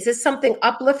represent? Is it something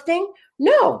uplifting?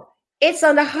 No, it's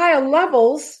on the higher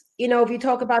levels. If you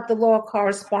talk about the law of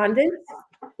correspondence,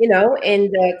 in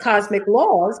the cosmic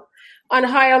laws, on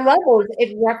higher levels,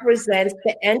 it represents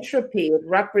the entropy. It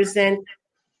represents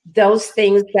those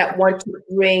things that want to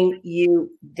bring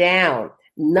you down,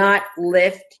 not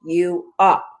lift you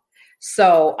up.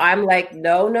 So I'm like,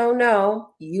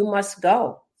 no, you must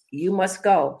go. You must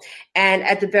go. And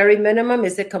at the very minimum,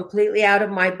 is it completely out of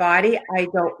my body? I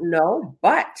don't know.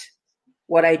 But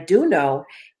what I do know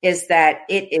is that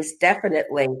it is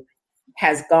definitely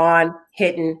has gone,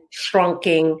 hidden,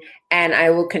 shrunking, and I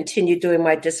will continue doing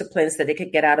my disciplines so that it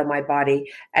could get out of my body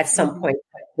at some point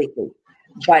completely.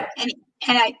 But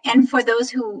and for those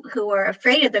who are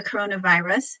afraid of the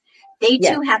coronavirus, they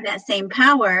too have that same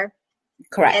power,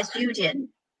 correct, as you did.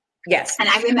 Yes. And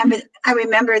I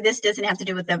remember this doesn't have to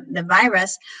do with the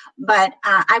virus, but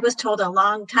I was told a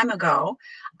long time ago,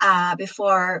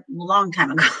 before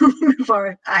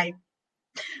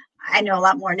I know a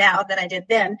lot more now than I did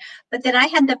then, but that I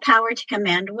had the power to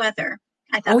command weather.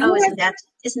 I thought,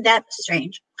 isn't that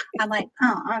strange? I'm like,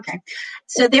 oh, okay.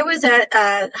 So there was a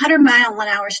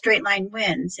 100-mile-an-hour straight line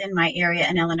winds in my area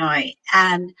in Illinois.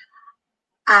 And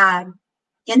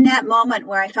in that moment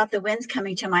where I felt the winds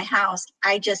coming to my house,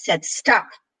 I just said, stop.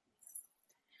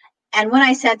 And when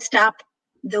I said stop,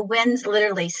 the winds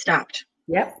literally stopped.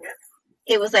 Yep.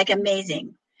 It was like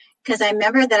amazing. Because I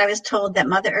remember that I was told that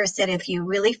Mother Earth said, if you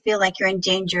really feel like you're in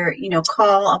danger,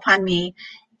 call upon me.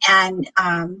 And,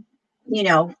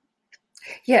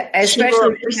 yeah,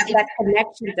 especially if you have that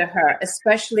connection to her,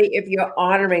 especially if you're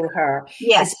honoring her,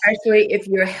 especially if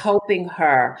you're helping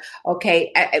her,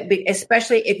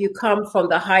 especially if you come from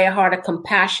the higher heart of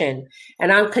compassion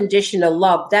and unconditional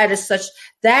love. That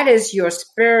is your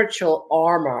spiritual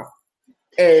armor,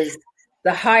 is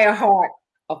the higher heart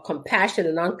of compassion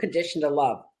and unconditional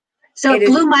love. So it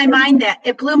blew my mind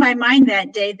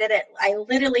that day that I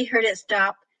literally heard it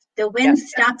stop. The wind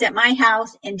stopped at my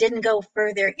house and didn't go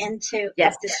further into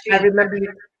up the street. I remember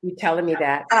you telling me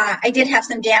that. I did have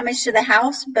some damage to the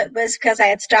house, but it was because I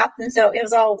had stopped, and so it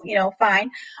was all, fine.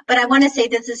 But I want to say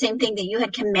that's the same thing that you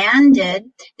had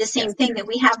commanded, the same thing that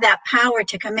we have that power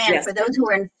to command. Yes. For those who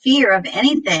are in fear of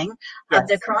anything, of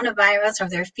the coronavirus, or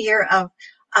their fear of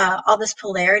all this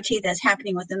polarity that's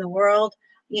happening within the world,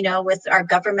 with our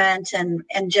government and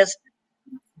just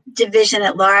division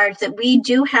at large, that we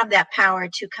do have that power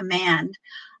to command.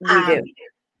 We do.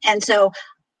 And so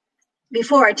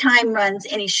before our time runs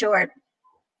any short,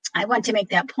 I want to make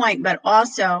that point, but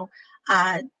also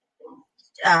I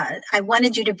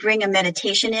wanted you to bring a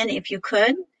meditation in if you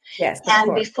could. Yes.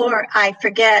 And before I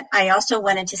forget, I also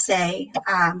wanted to say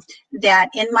that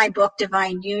in my book,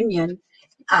 Divine Union,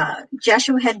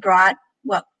 Joshua had brought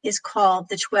what is called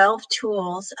the 12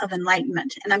 Tools of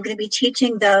Enlightenment. And I'm going to be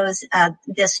teaching those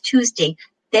this Tuesday.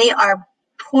 They are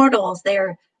portals.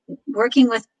 They're working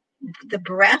with the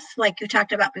breath, like you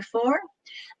talked about before.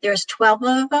 There's 12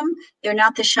 of them. They're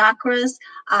not the chakras,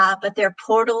 but they're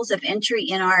portals of entry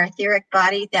in our etheric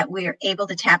body that we are able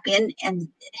to tap in and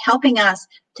helping us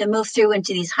to move through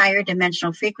into these higher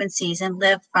dimensional frequencies and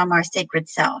live from our sacred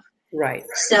self. Right.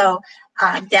 So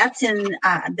that's in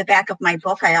the back of my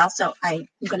book. I'm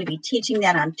going to be teaching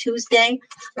that on Tuesday.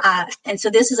 And so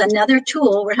this is another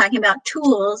tool. We're talking about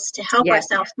tools to help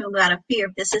ourselves move out of fear.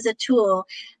 This is a tool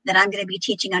that I'm going to be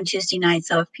teaching on Tuesday night.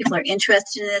 So if people are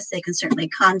interested in this, they can certainly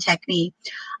contact me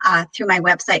through my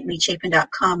website,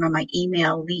 leechapin.com, or my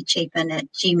email,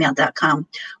 leechapin@gmail.com.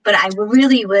 But I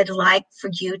really would like for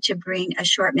you to bring a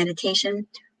short meditation.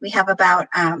 We have about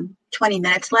 20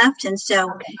 minutes left. And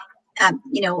so,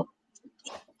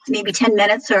 maybe 10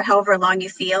 minutes or however long you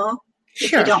feel,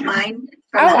 if you don't mind,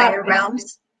 from the higher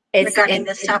realms regarding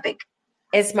this topic.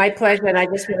 It's my pleasure. And I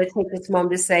just want to take this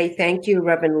moment to say thank you,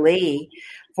 Reverend Lee,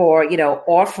 for,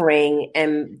 offering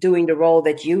and doing the role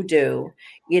that you do,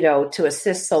 to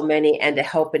assist so many and to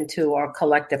help into our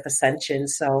collective ascension.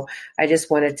 So I just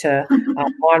wanted to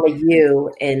honor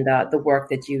you in the work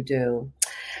that you do.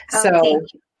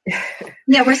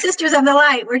 Yeah, we're sisters of the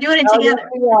light. We're doing it together.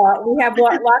 We have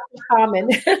lots in common.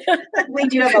 We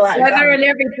do have a lot. Weather and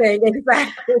everything,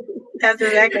 exactly. That's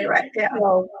exactly right. Yeah.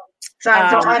 So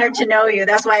I'm so honored to know you.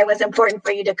 That's why it was important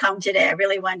for you to come today. I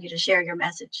really wanted you to share your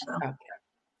message.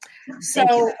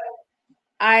 So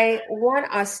I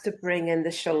want us to bring in the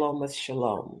Shalom with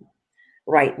Shalom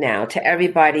right now to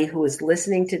everybody who is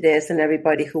listening to this and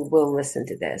everybody who will listen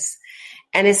to this.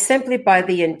 And it's simply by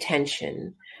the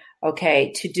intention,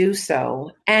 to do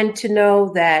so, and to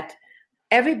know that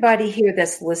everybody here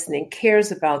that's listening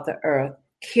cares about the earth,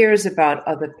 cares about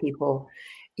other people.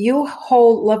 You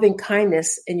hold loving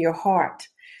kindness in your heart,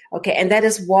 and that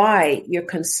is why you're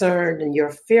concerned and you're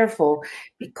fearful,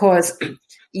 because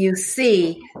you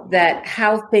see that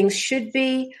how things should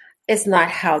be is not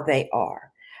how they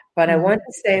are. But I want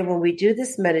to say, when we do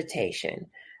this meditation,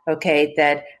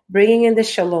 that bringing in the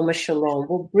Shalom of Shalom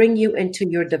will bring you into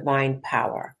your divine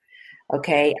power.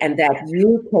 And that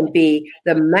you can be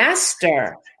the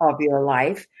master of your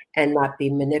life and not be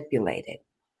manipulated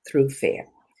through fear.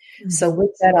 So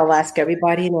with that, I'll ask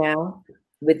everybody now,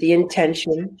 with the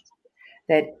intention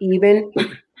that even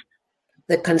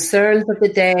the concerns of the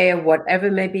day or whatever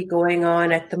may be going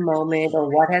on at the moment, or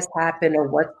what has happened or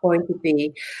what's going to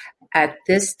be, at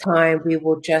this time, we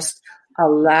will just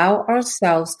allow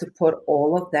ourselves to put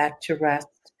all of that to rest.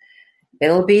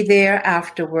 It'll be there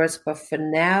afterwards, but for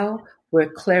now, we're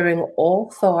clearing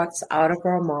all thoughts out of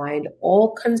our mind,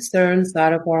 all concerns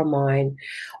out of our mind,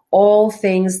 all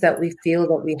things that we feel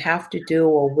that we have to do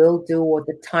or will do, or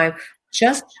the time,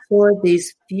 just for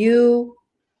these few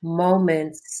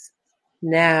moments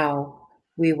now,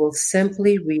 we will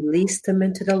simply release them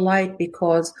into the light,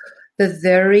 because the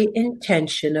very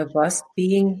intention of us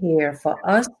being here, for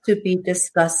us to be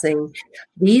discussing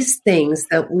these things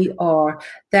that we are,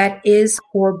 that is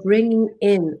for bringing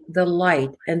in the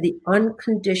light and the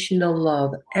unconditional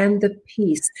love and the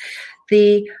peace.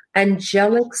 The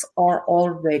angelics are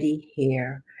already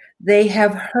here. They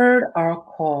have heard our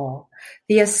call.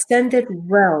 The ascended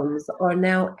realms are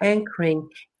now anchoring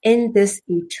in this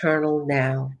eternal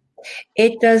now.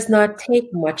 It does not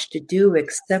take much to do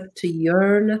except to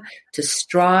yearn, to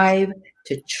strive,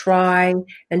 to try,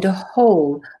 and to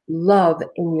hold love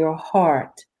in your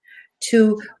heart,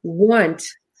 to want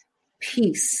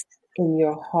peace in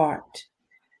your heart,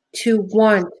 to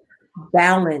want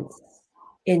balance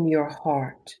in your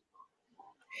heart.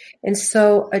 And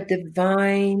so a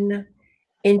divine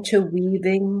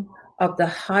interweaving of the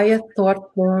higher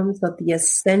thought forms of the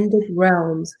ascended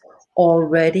realms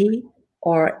already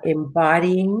are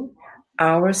embodying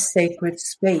our sacred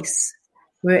space.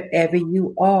 Wherever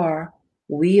you are,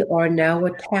 we are now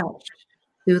attached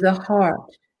through the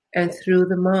heart and through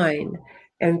the mind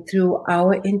and through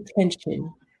our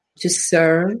intention to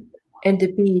serve and to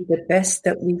be the best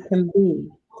that we can be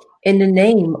in the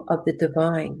name of the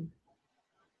divine.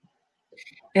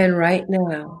 And right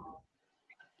now,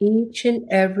 each and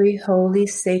every holy,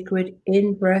 sacred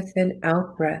in-breath and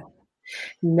out-breath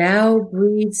now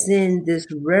breathes in this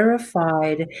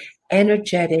rarefied,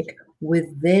 energetic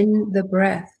within the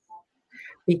breath,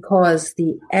 because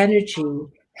the energy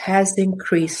has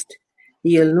increased,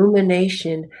 the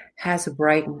illumination has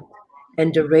brightened,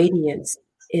 and the radiance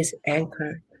is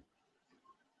anchored.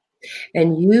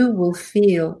 And you will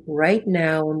feel right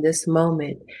now in this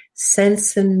moment,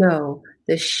 sense and know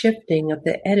the shifting of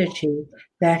the energy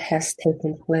that has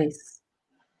taken place.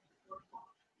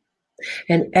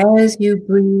 And as you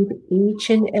breathe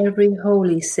each and every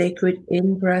holy, sacred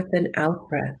in-breath and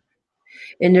out-breath,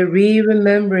 in the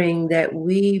remembering that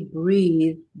we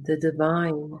breathe the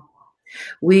divine,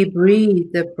 we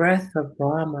breathe the breath of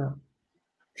Brahma.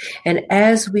 And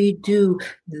as we do,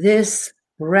 this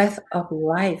breath of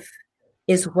life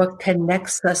is what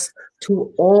connects us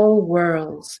to all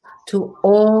worlds, to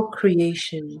all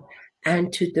creation,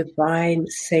 and to divine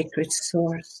sacred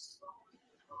source.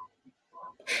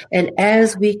 And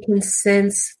as we can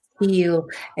sense, feel,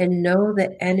 and know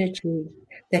the energy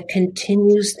that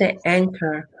continues to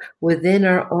anchor within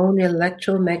our own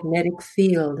electromagnetic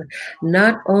field,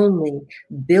 not only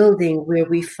building where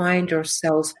we find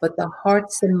ourselves, but the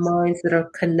hearts and minds that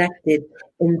are connected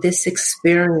in this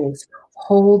experience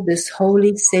hold this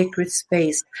holy sacred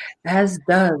space, as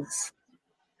does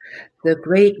the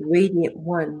great radiant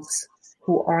ones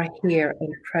who are here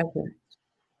and present.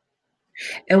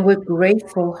 And with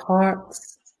grateful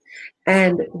hearts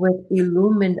and with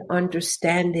illumined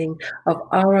understanding of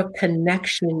our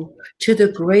connection to the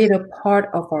greater part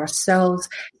of ourselves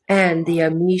and the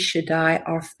Ami Shaddai,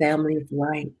 our family of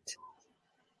light.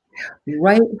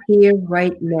 Right here,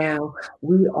 right now,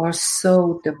 we are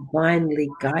so divinely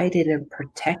guided and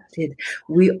protected.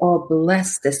 We are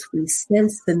blessed as we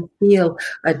sense and feel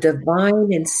a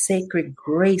divine and sacred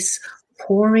grace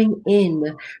pouring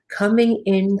in, coming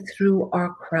in through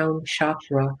our crown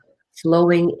chakra,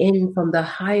 flowing in from the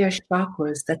higher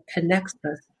chakras that connects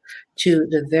us to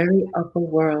the very upper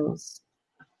worlds.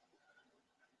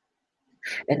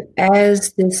 And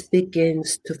as this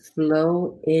begins to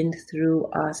flow in through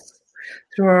us,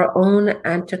 through our own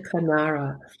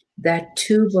Antakanara, that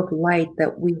tube of light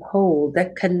that we hold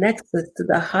that connects us to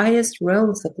the highest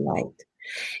realms of light,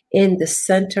 in the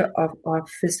center of our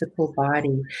physical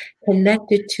body,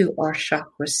 connected to our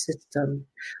chakra system,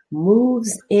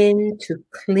 moves in to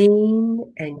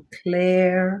clean and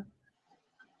clear,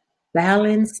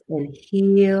 balance and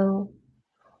heal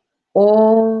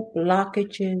all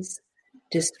blockages,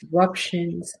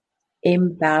 disruptions,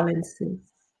 imbalances.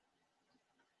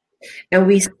 And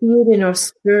we see it in our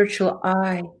spiritual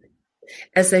eye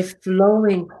as a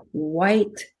flowing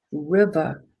white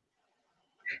river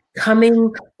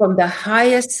coming from the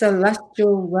highest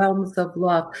celestial realms of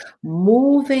love,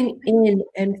 moving in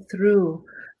and through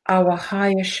our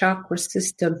higher chakra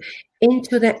system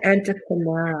into the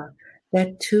Antakanara,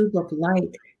 that tube of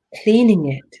light, cleaning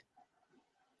it,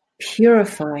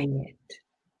 purifying it,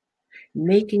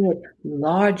 making it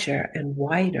larger and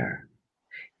wider,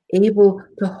 able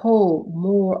to hold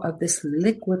more of this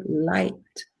liquid light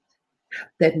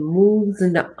that moves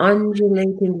in the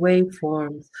undulating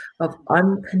waveforms of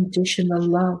unconditional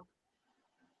love.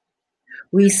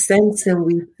 We sense and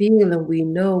we feel and we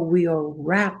know we are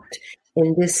wrapped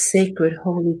in this sacred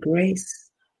holy grace.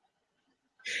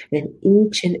 And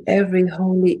each and every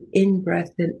holy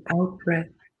in-breath and out-breath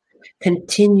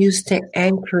continues to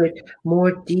anchor it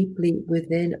more deeply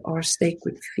within our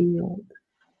sacred field.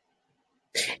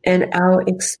 And our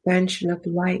expansion of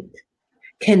light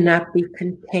cannot be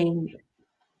contained.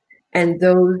 And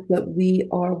those that we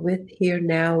are with here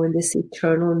now in this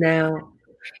eternal now,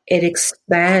 it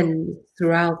expands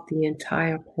throughout the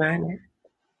entire planet.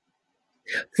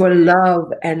 For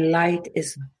love and light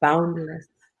is boundless.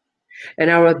 And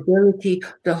our ability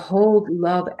to hold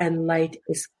love and light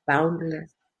is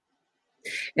boundless.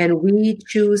 And we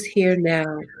choose here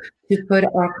now to put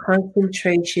our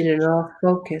concentration and our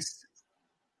focus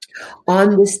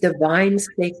on this divine,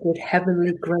 sacred,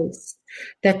 heavenly grace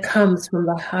that comes from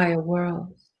the higher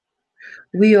world.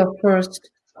 We are first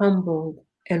humbled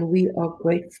and we are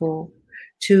grateful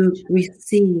to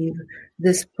receive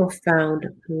this profound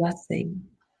blessing.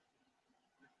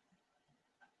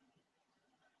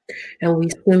 And we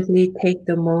simply take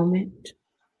the moment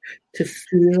to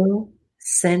feel,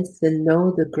 sense, and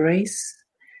know the grace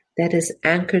that is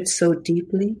anchored so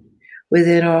deeply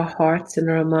within our hearts and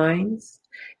our minds,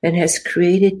 and has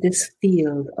created this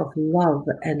field of love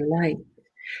and light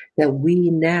that we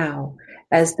now,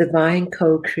 as divine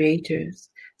co-creators,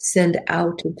 send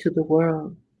out into the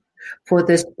world. For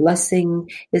this blessing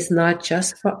is not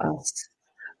just for us,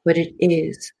 but it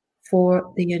is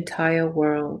for the entire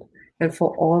world and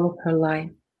for all of her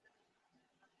life.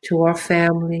 To our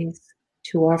families,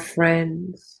 to our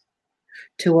friends,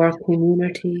 to our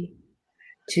community,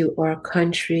 to our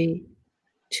country,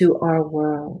 to our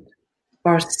world,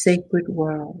 our sacred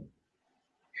world.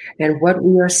 And what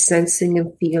we are sensing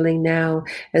and feeling now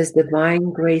as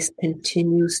divine grace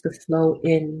continues to flow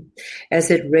in,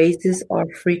 as it raises our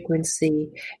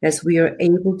frequency, as we are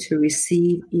able to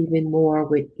receive even more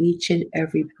with each and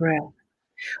every breath,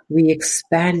 we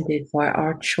expand it by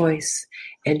our choice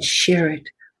and share it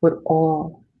with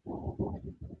all.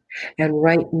 And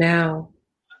right now,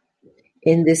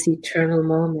 in this eternal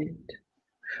moment,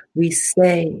 we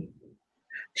say,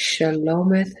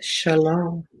 Shalometh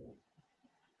Shalom.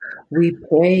 We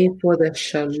pray for the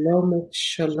Shalometh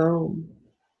Shalom.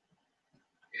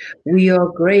 We are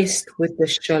graced with the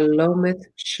Shalometh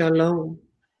Shalom,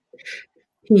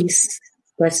 peace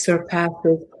that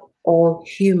surpasses all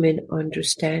human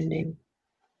understanding.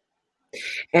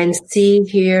 And see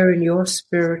here in your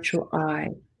spiritual eye,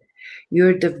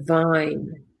 your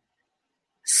divine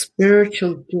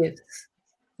spiritual gifts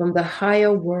from the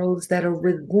higher worlds that are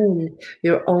within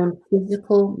your own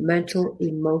physical, mental,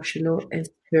 emotional, and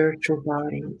spiritual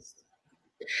bodies.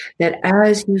 That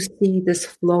as you see this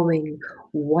flowing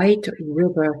white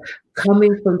river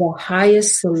coming from the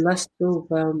highest celestial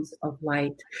realms of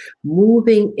light,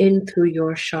 moving in through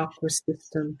your chakra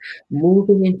system,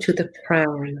 moving into the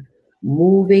crown,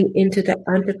 moving into the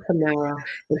Antakamara,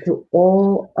 into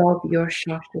all of your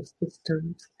chakra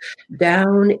systems,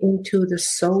 down into the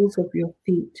soles of your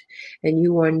feet, and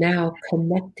you are now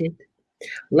connected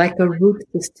like a root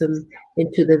system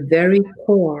into the very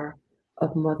core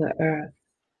of Mother Earth.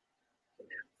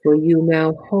 For you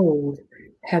now hold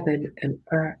heaven and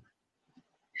earth.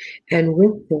 And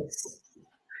with this,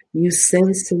 you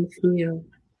sense and feel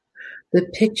the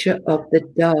picture of the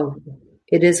dove.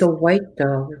 It is a white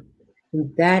dove,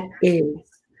 and that is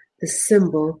the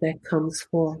symbol that comes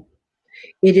forth.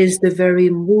 It is the very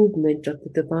movement of the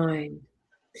divine.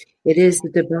 It is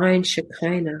the divine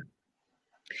Shekinah.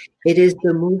 It is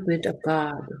the movement of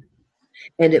God.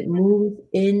 And it moves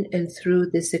in and through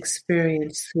this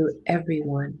experience through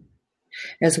everyone.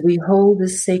 As we hold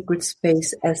this sacred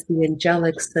space, as the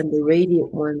angelics and the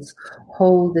radiant ones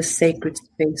hold the sacred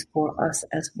space for us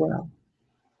as well.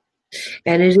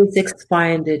 And it is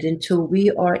expanded until we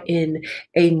are in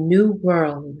a new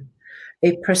world,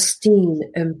 a pristine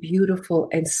and beautiful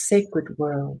and sacred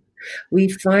world. We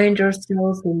find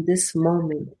ourselves in this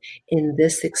moment, in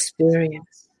this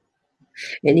experience.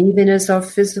 And even as our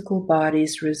physical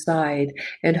bodies reside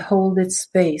and hold its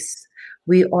space,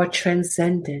 we are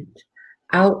transcendent,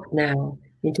 out now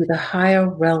into the higher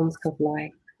realms of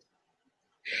light.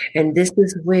 And this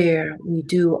is where we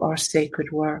do our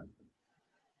sacred work.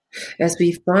 As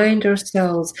we find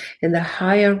ourselves in the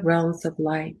higher realms of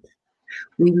light,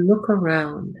 we look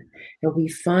around and we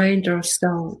find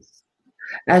ourselves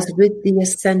as with the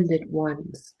ascended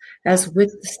ones, as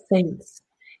with the saints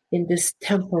in this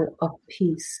temple of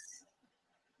peace.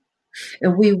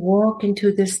 And we walk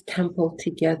into this temple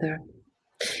together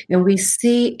and we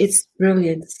see its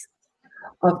brilliance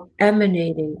of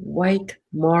emanating white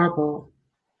marble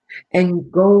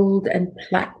and gold and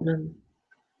platinum.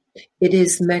 It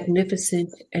is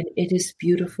magnificent and it is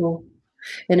beautiful.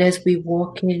 And as we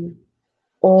walk in,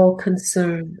 all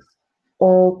concerns,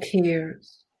 all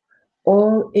cares,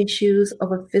 all issues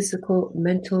of a physical,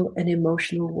 mental, and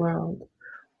emotional world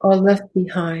are left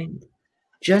behind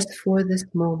just for this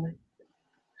moment.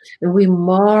 And we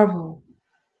marvel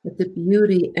at the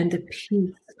beauty and the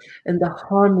peace and the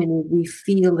harmony we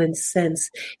feel and sense.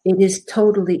 It is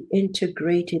totally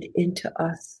integrated into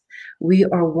us. We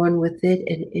are one with it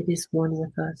and it is one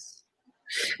with us.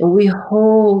 And we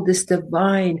hold this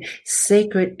divine,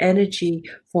 sacred energy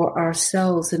for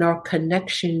ourselves and our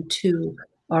connection to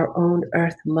our own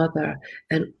Earth Mother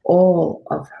and all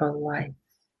of her life.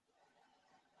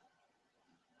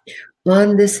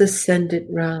 On this ascended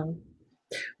realm,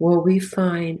 where we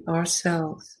find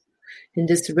ourselves in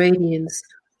this radiance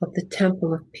of the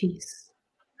temple of peace,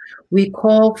 we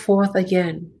call forth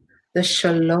again the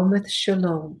Shalometh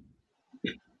Shalom.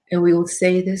 And we will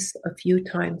say this a few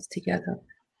times together.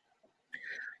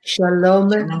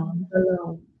 Shalometh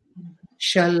Shalom.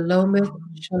 Shalometh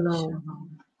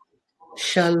Shalom.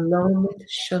 Shalometh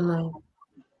Shalom.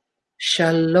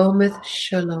 Shalometh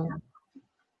Shalom.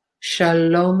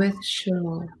 Shalometh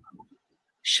Shalom.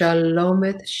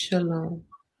 Shalometh Shalom.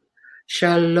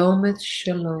 Shalometh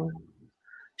Shalom.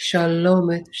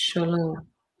 Shalometh Shalom.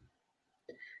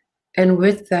 And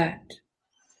with that,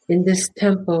 in this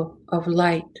temple of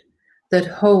light that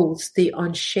holds the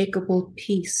unshakable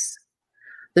peace,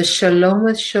 the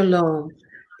Shalometh Shalom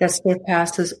that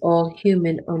surpasses all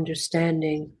human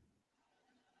understanding,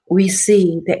 we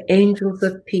see the angels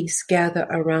of peace gather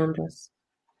around us.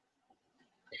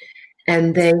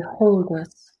 and they hold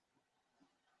us,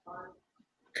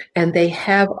 and they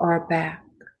have our back.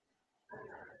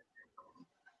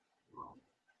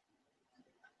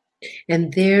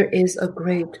 And there is a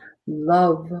great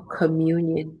love,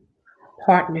 communion,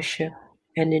 partnership,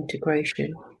 and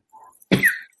integration.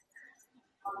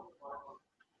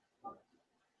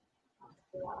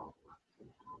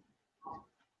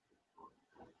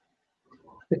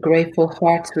 With grateful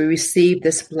hearts, we receive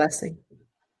this blessing.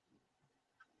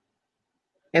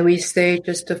 And we stay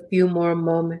just a few more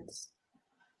moments,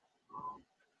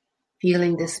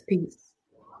 feeling this peace,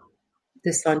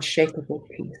 this unshakable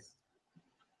peace.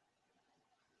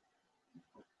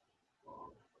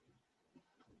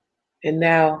 And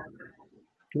now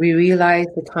we realize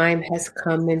the time has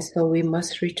come, and so we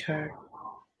must return.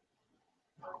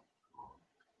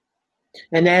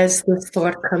 And as this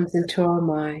thought comes into our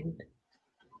mind,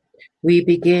 we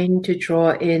begin to draw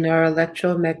in our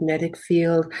electromagnetic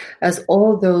field as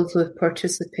all those who have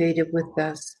participated with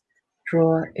us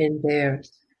draw in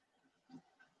theirs.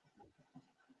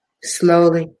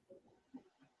 Slowly,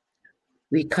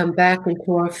 we come back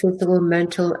into our physical,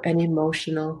 mental, and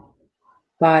emotional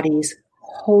bodies,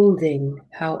 holding,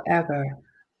 however,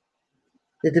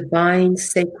 the divine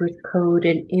sacred code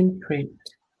and imprint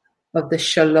of the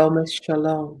Shalom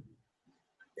Shalom,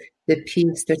 the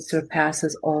peace that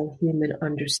surpasses all human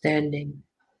understanding,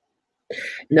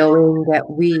 knowing that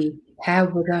we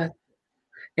have with us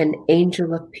an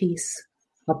angel of peace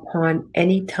upon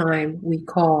any time we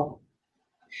call.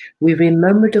 We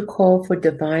remember to call for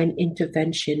divine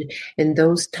intervention in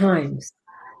those times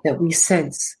that we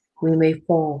sense we may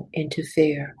fall into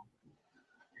fear.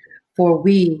 For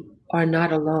we are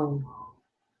not alone.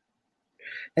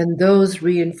 And those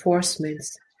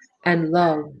reinforcements and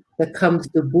love that comes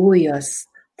to buoy us,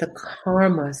 to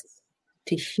calm us,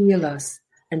 to heal us,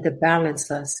 and to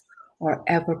balance us are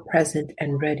ever present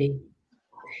and ready,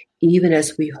 even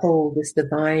as we hold this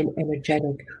divine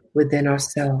energetic within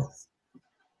ourselves.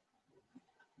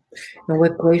 And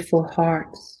with grateful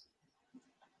hearts,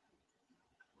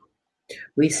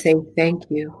 we say thank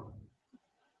you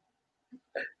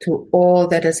to all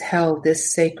that has held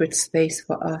this sacred space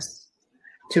for us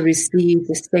to receive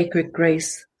the sacred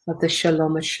grace of the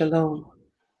Shalom Shalom.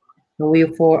 And we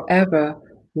forever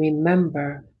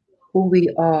remember who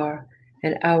we are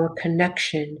and our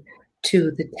connection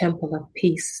to the Temple of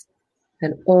Peace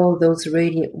and all those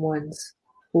radiant ones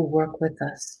who work with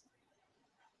us.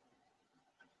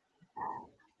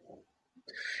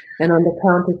 And on the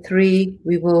count of 3,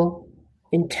 we will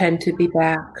intend to be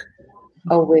back,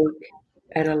 awake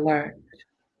and alert,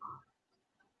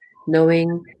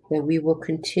 knowing that we will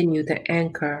continue to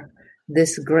anchor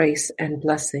this grace and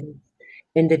blessing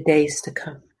in the days to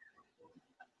come.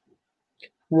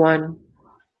 1,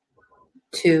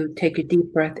 2, take a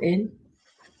deep breath in.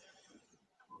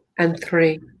 And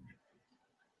 3,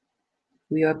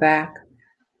 we are back,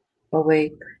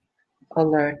 awake,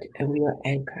 alert, and we are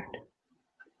anchored.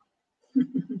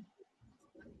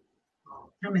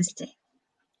 Namaste.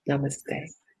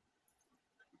 Namaste.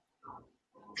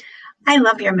 I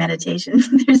love your meditations.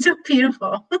 They're so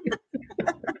beautiful.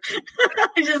 I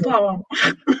just love them.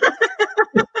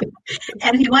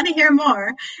 And if you want to hear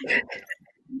more,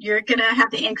 you're going to have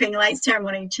the anchoring light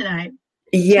ceremony tonight.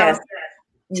 Yes.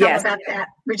 Tell about that.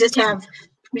 We just have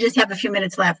a few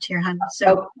minutes left here, hon.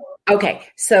 So okay.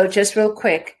 So just real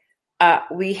quick,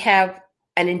 we have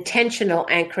an intentional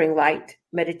anchoring light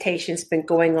meditation's been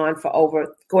going on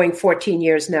for going 14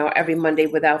 years now, every Monday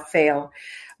without fail.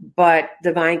 But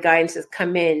divine guidance has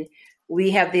come in.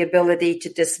 We have the ability to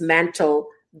dismantle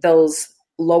those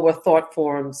lower thought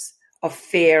forms of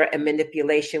fear and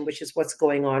manipulation, which is what's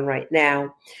going on right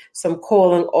now. So I'm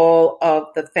calling all of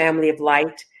the family of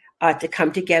light to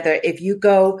come together. If you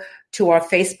go to our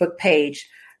Facebook page,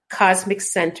 Cosmic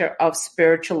Center of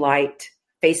Spiritual Light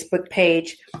Facebook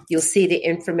page, you'll see the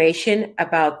information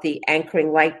about the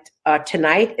anchoring light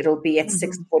tonight. It'll be at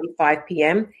 6:45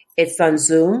 p.m. It's on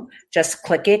Zoom. Just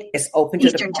click it. It's open to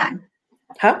Eastern time.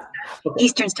 Huh?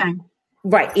 Eastern time.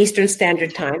 Right. Eastern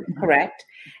Standard Time. Correct.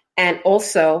 And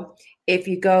also, if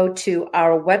you go to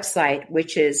our website,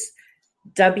 which is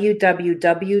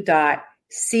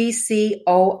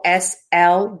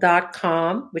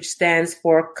www.ccosl.com, which stands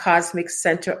for Cosmic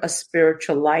Center of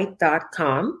Spiritual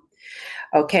Light.com.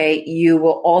 Okay, you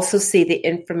will also see the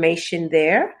information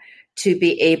there to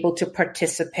be able to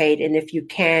participate. And if you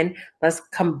can, let's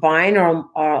combine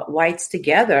our lights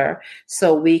together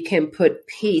so we can put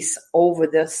peace over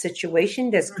the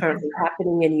situation that's currently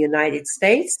happening in the United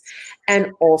States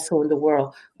and also in the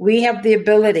world. We have the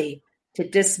ability to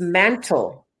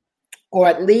dismantle or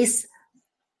at least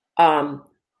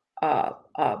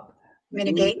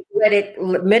mitigate,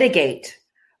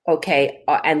 okay,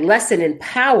 and lessen and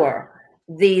empower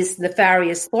these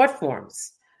nefarious thought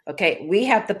forms. Okay, we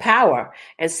have the power.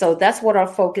 And so that's what our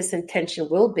focus intention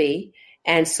will be.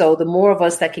 And so the more of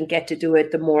us that can get to do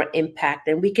it, the more impact.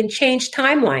 And we can change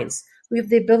timelines. We have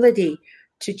the ability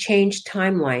to change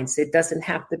timelines. It doesn't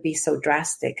have to be so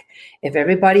drastic. If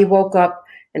everybody woke up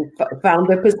and found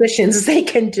their positions, they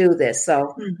can do this.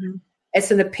 So it's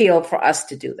an appeal for us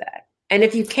to do that. And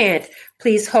if you can't,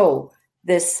 please hold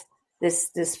this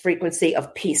frequency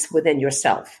of peace within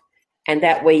yourself. And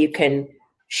that way you can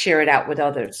share it out with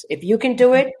others. If you can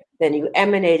do it, then you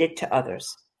emanate it to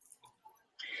others.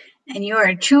 And you are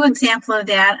a true example of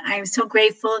that. I'm so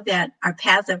grateful that our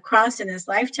paths have crossed in this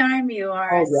lifetime. You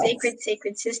are a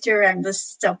sacred sister. I'm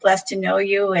just so blessed to know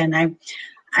you. And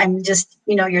I'm just,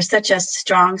 you're such a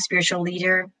strong spiritual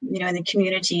leader, in the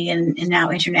community and now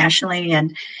internationally.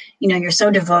 And, you're so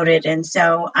devoted. And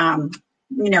so,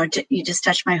 you just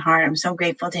touched my heart. I'm so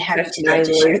grateful to have you today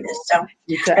to share this. So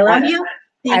I love you.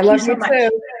 I love you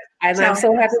too. And I'm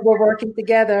so happy we're working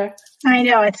together. I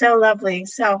know. It's so lovely.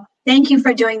 So thank you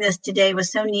for doing this today. It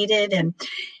was so needed.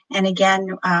 And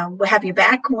again, we'll have you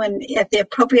back at the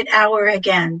appropriate hour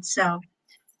again. So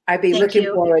I'd be looking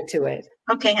forward to it.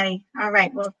 Okay, honey. All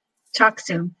right. We'll talk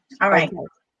soon. All right. Okay.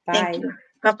 Bye. Thank you.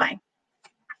 Bye-bye.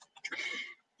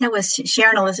 That was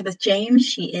Sharon Elizabeth James.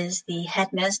 She is the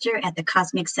head minister at the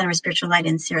Cosmic Center of Spiritual Light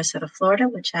in Sarasota, Florida,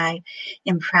 which I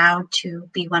am proud to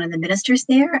be one of the ministers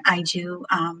there. I do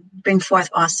bring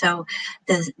forth also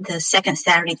the second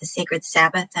Saturday, the Sacred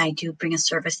Sabbath. I do bring a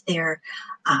service there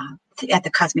at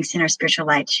the Cosmic Center of Spiritual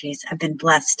Light. I've been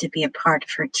blessed to be a part of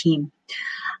her team.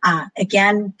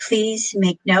 Again, please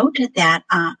make note that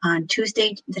on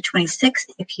Tuesday, the 26th,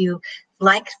 if you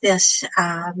like this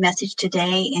message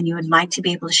today and you would like to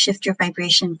be able to shift your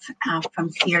vibration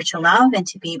from fear to love and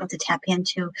to be able to tap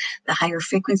into the higher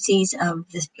frequencies of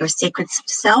your sacred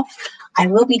self, I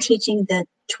will be teaching the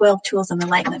 12 Tools of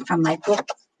Enlightenment from my book,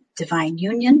 Divine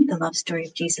Union, The Love Story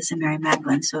of Jesus and Mary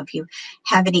Magdalene. So if you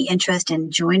have any interest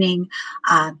in joining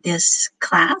this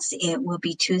class, it will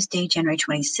be Tuesday, January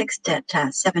 26th at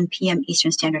 7 p.m.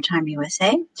 Eastern Standard Time,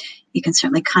 USA. You can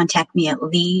certainly contact me at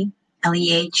Lea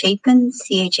Chapin,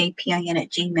 CHAPIN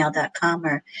 @gmail.com,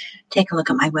 or take a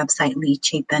look at my website,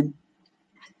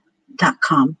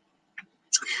 leachapin.com.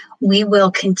 We will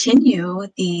continue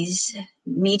these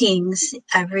meetings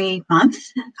every month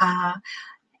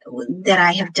that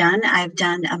I have done. I've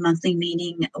done a monthly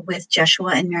meeting with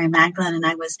Joshua and Mary Magdalene, and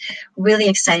I was really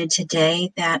excited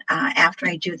today that after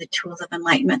I do the Tools of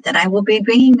Enlightenment, that I will be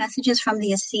bringing messages from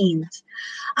the Essenes.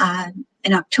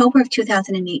 In October of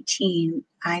 2018,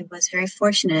 I was very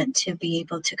fortunate to be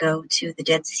able to go to the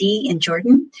Dead Sea in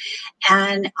Jordan.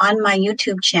 And on my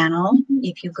YouTube channel,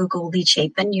 if you Google Lea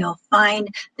Chapin, you'll find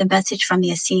the message from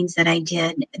the Essenes that I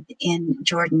did in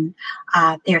Jordan,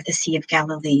 there at the Sea of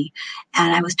Galilee.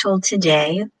 And I was told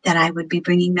today that I would be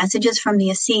bringing messages from the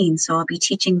Essenes. So I'll be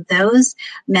teaching those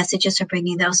messages or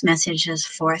bringing those messages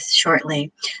forth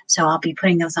shortly. So I'll be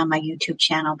putting those on my YouTube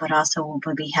channel, but also we'll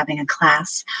be having a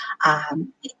class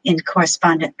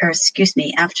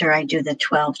after I do the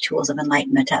 12 Tools of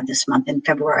Enlightenment this month in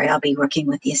February. I'll be working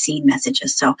with the Essene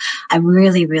messages. So I'm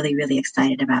really, really, really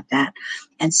excited about that.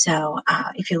 And so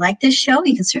if you like this show,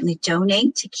 you can certainly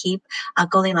donate to keep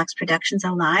Goldilocks Productions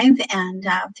alive and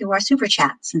through our super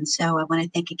chats. And so I want to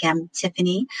thank again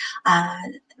Tiffany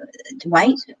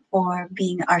Dwight for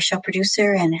being our show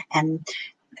producer and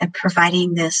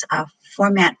providing this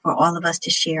format for all of us to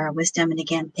share our wisdom. And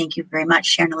again, thank you very much,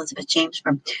 Sharon Elizabeth James,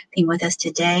 for being with us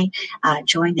today.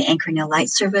 Join the Anchor No Light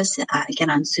service, again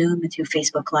on Zoom and through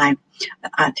Facebook Live,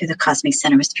 through the Cosmic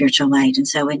Center of Spiritual Light. And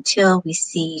so until we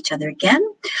see each other again,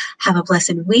 have a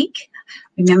blessed week.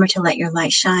 Remember to let your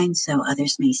light shine so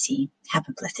others may see. Have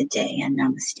a blessed day, and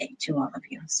namaste to all of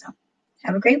you. So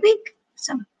have a great week.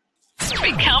 So.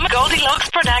 Become Goldilocks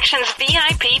Productions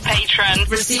VIP patron.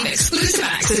 Receive exclusive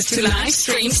access to live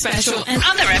stream special and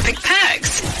other epic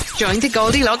perks. Join the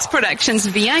Goldilocks Productions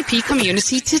VIP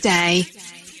community today.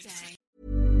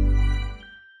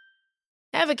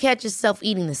 Ever catch yourself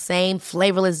eating the same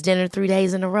flavorless dinner 3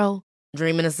 days in a row?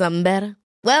 Dreaming of something better?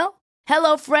 Well,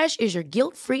 HelloFresh is your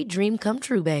guilt-free dream come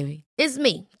true, baby. It's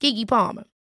me, Keke Palmer.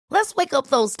 Let's wake up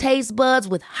those taste buds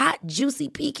with hot, juicy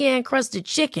pecan-crusted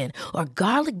chicken or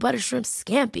garlic butter shrimp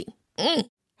scampi.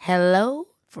 Hello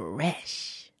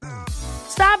Fresh.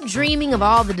 Stop dreaming of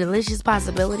all the delicious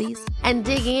possibilities and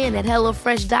dig in at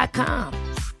HelloFresh.com.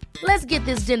 Let's get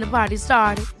this dinner party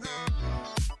started.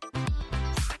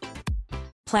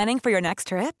 Planning for your next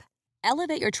trip?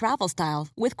 Elevate your travel style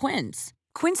with Quince.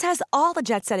 Quince has all the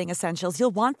jet-setting essentials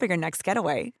you'll want for your next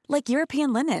getaway, like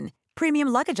European linen, premium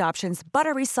luggage options,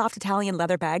 buttery soft Italian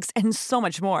leather bags, and so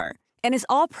much more. And is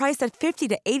all priced at 50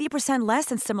 to 80% less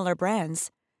than similar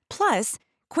brands. Plus,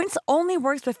 Quince only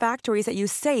works with factories that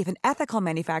use safe and ethical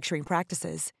manufacturing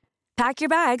practices. Pack your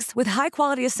bags with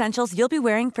high-quality essentials you'll be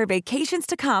wearing for vacations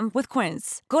to come with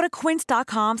Quince. Go to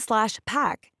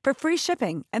quince.com/pack for free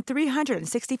shipping and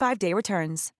 365-day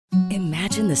returns.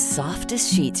 Imagine the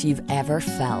softest sheets you've ever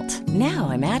felt. Now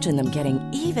imagine them getting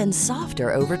even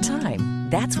softer over time.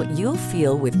 That's what you'll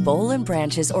feel with Boll &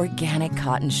 Branch's organic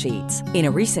cotton sheets. In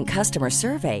a recent customer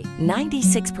survey,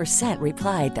 96%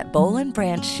 replied that Boll &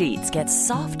 Branch sheets get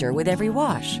softer with every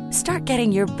wash. Start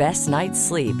getting your best night's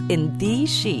sleep in these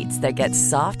sheets that get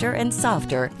softer and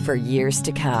softer for years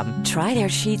to come. Try their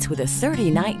sheets with a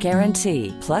 30-night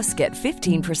guarantee. Plus, get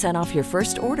 15% off your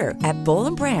first order at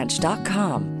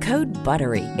bollandbranch.com. Code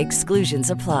BUTTERY. Exclusions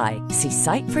apply. See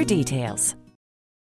site for details.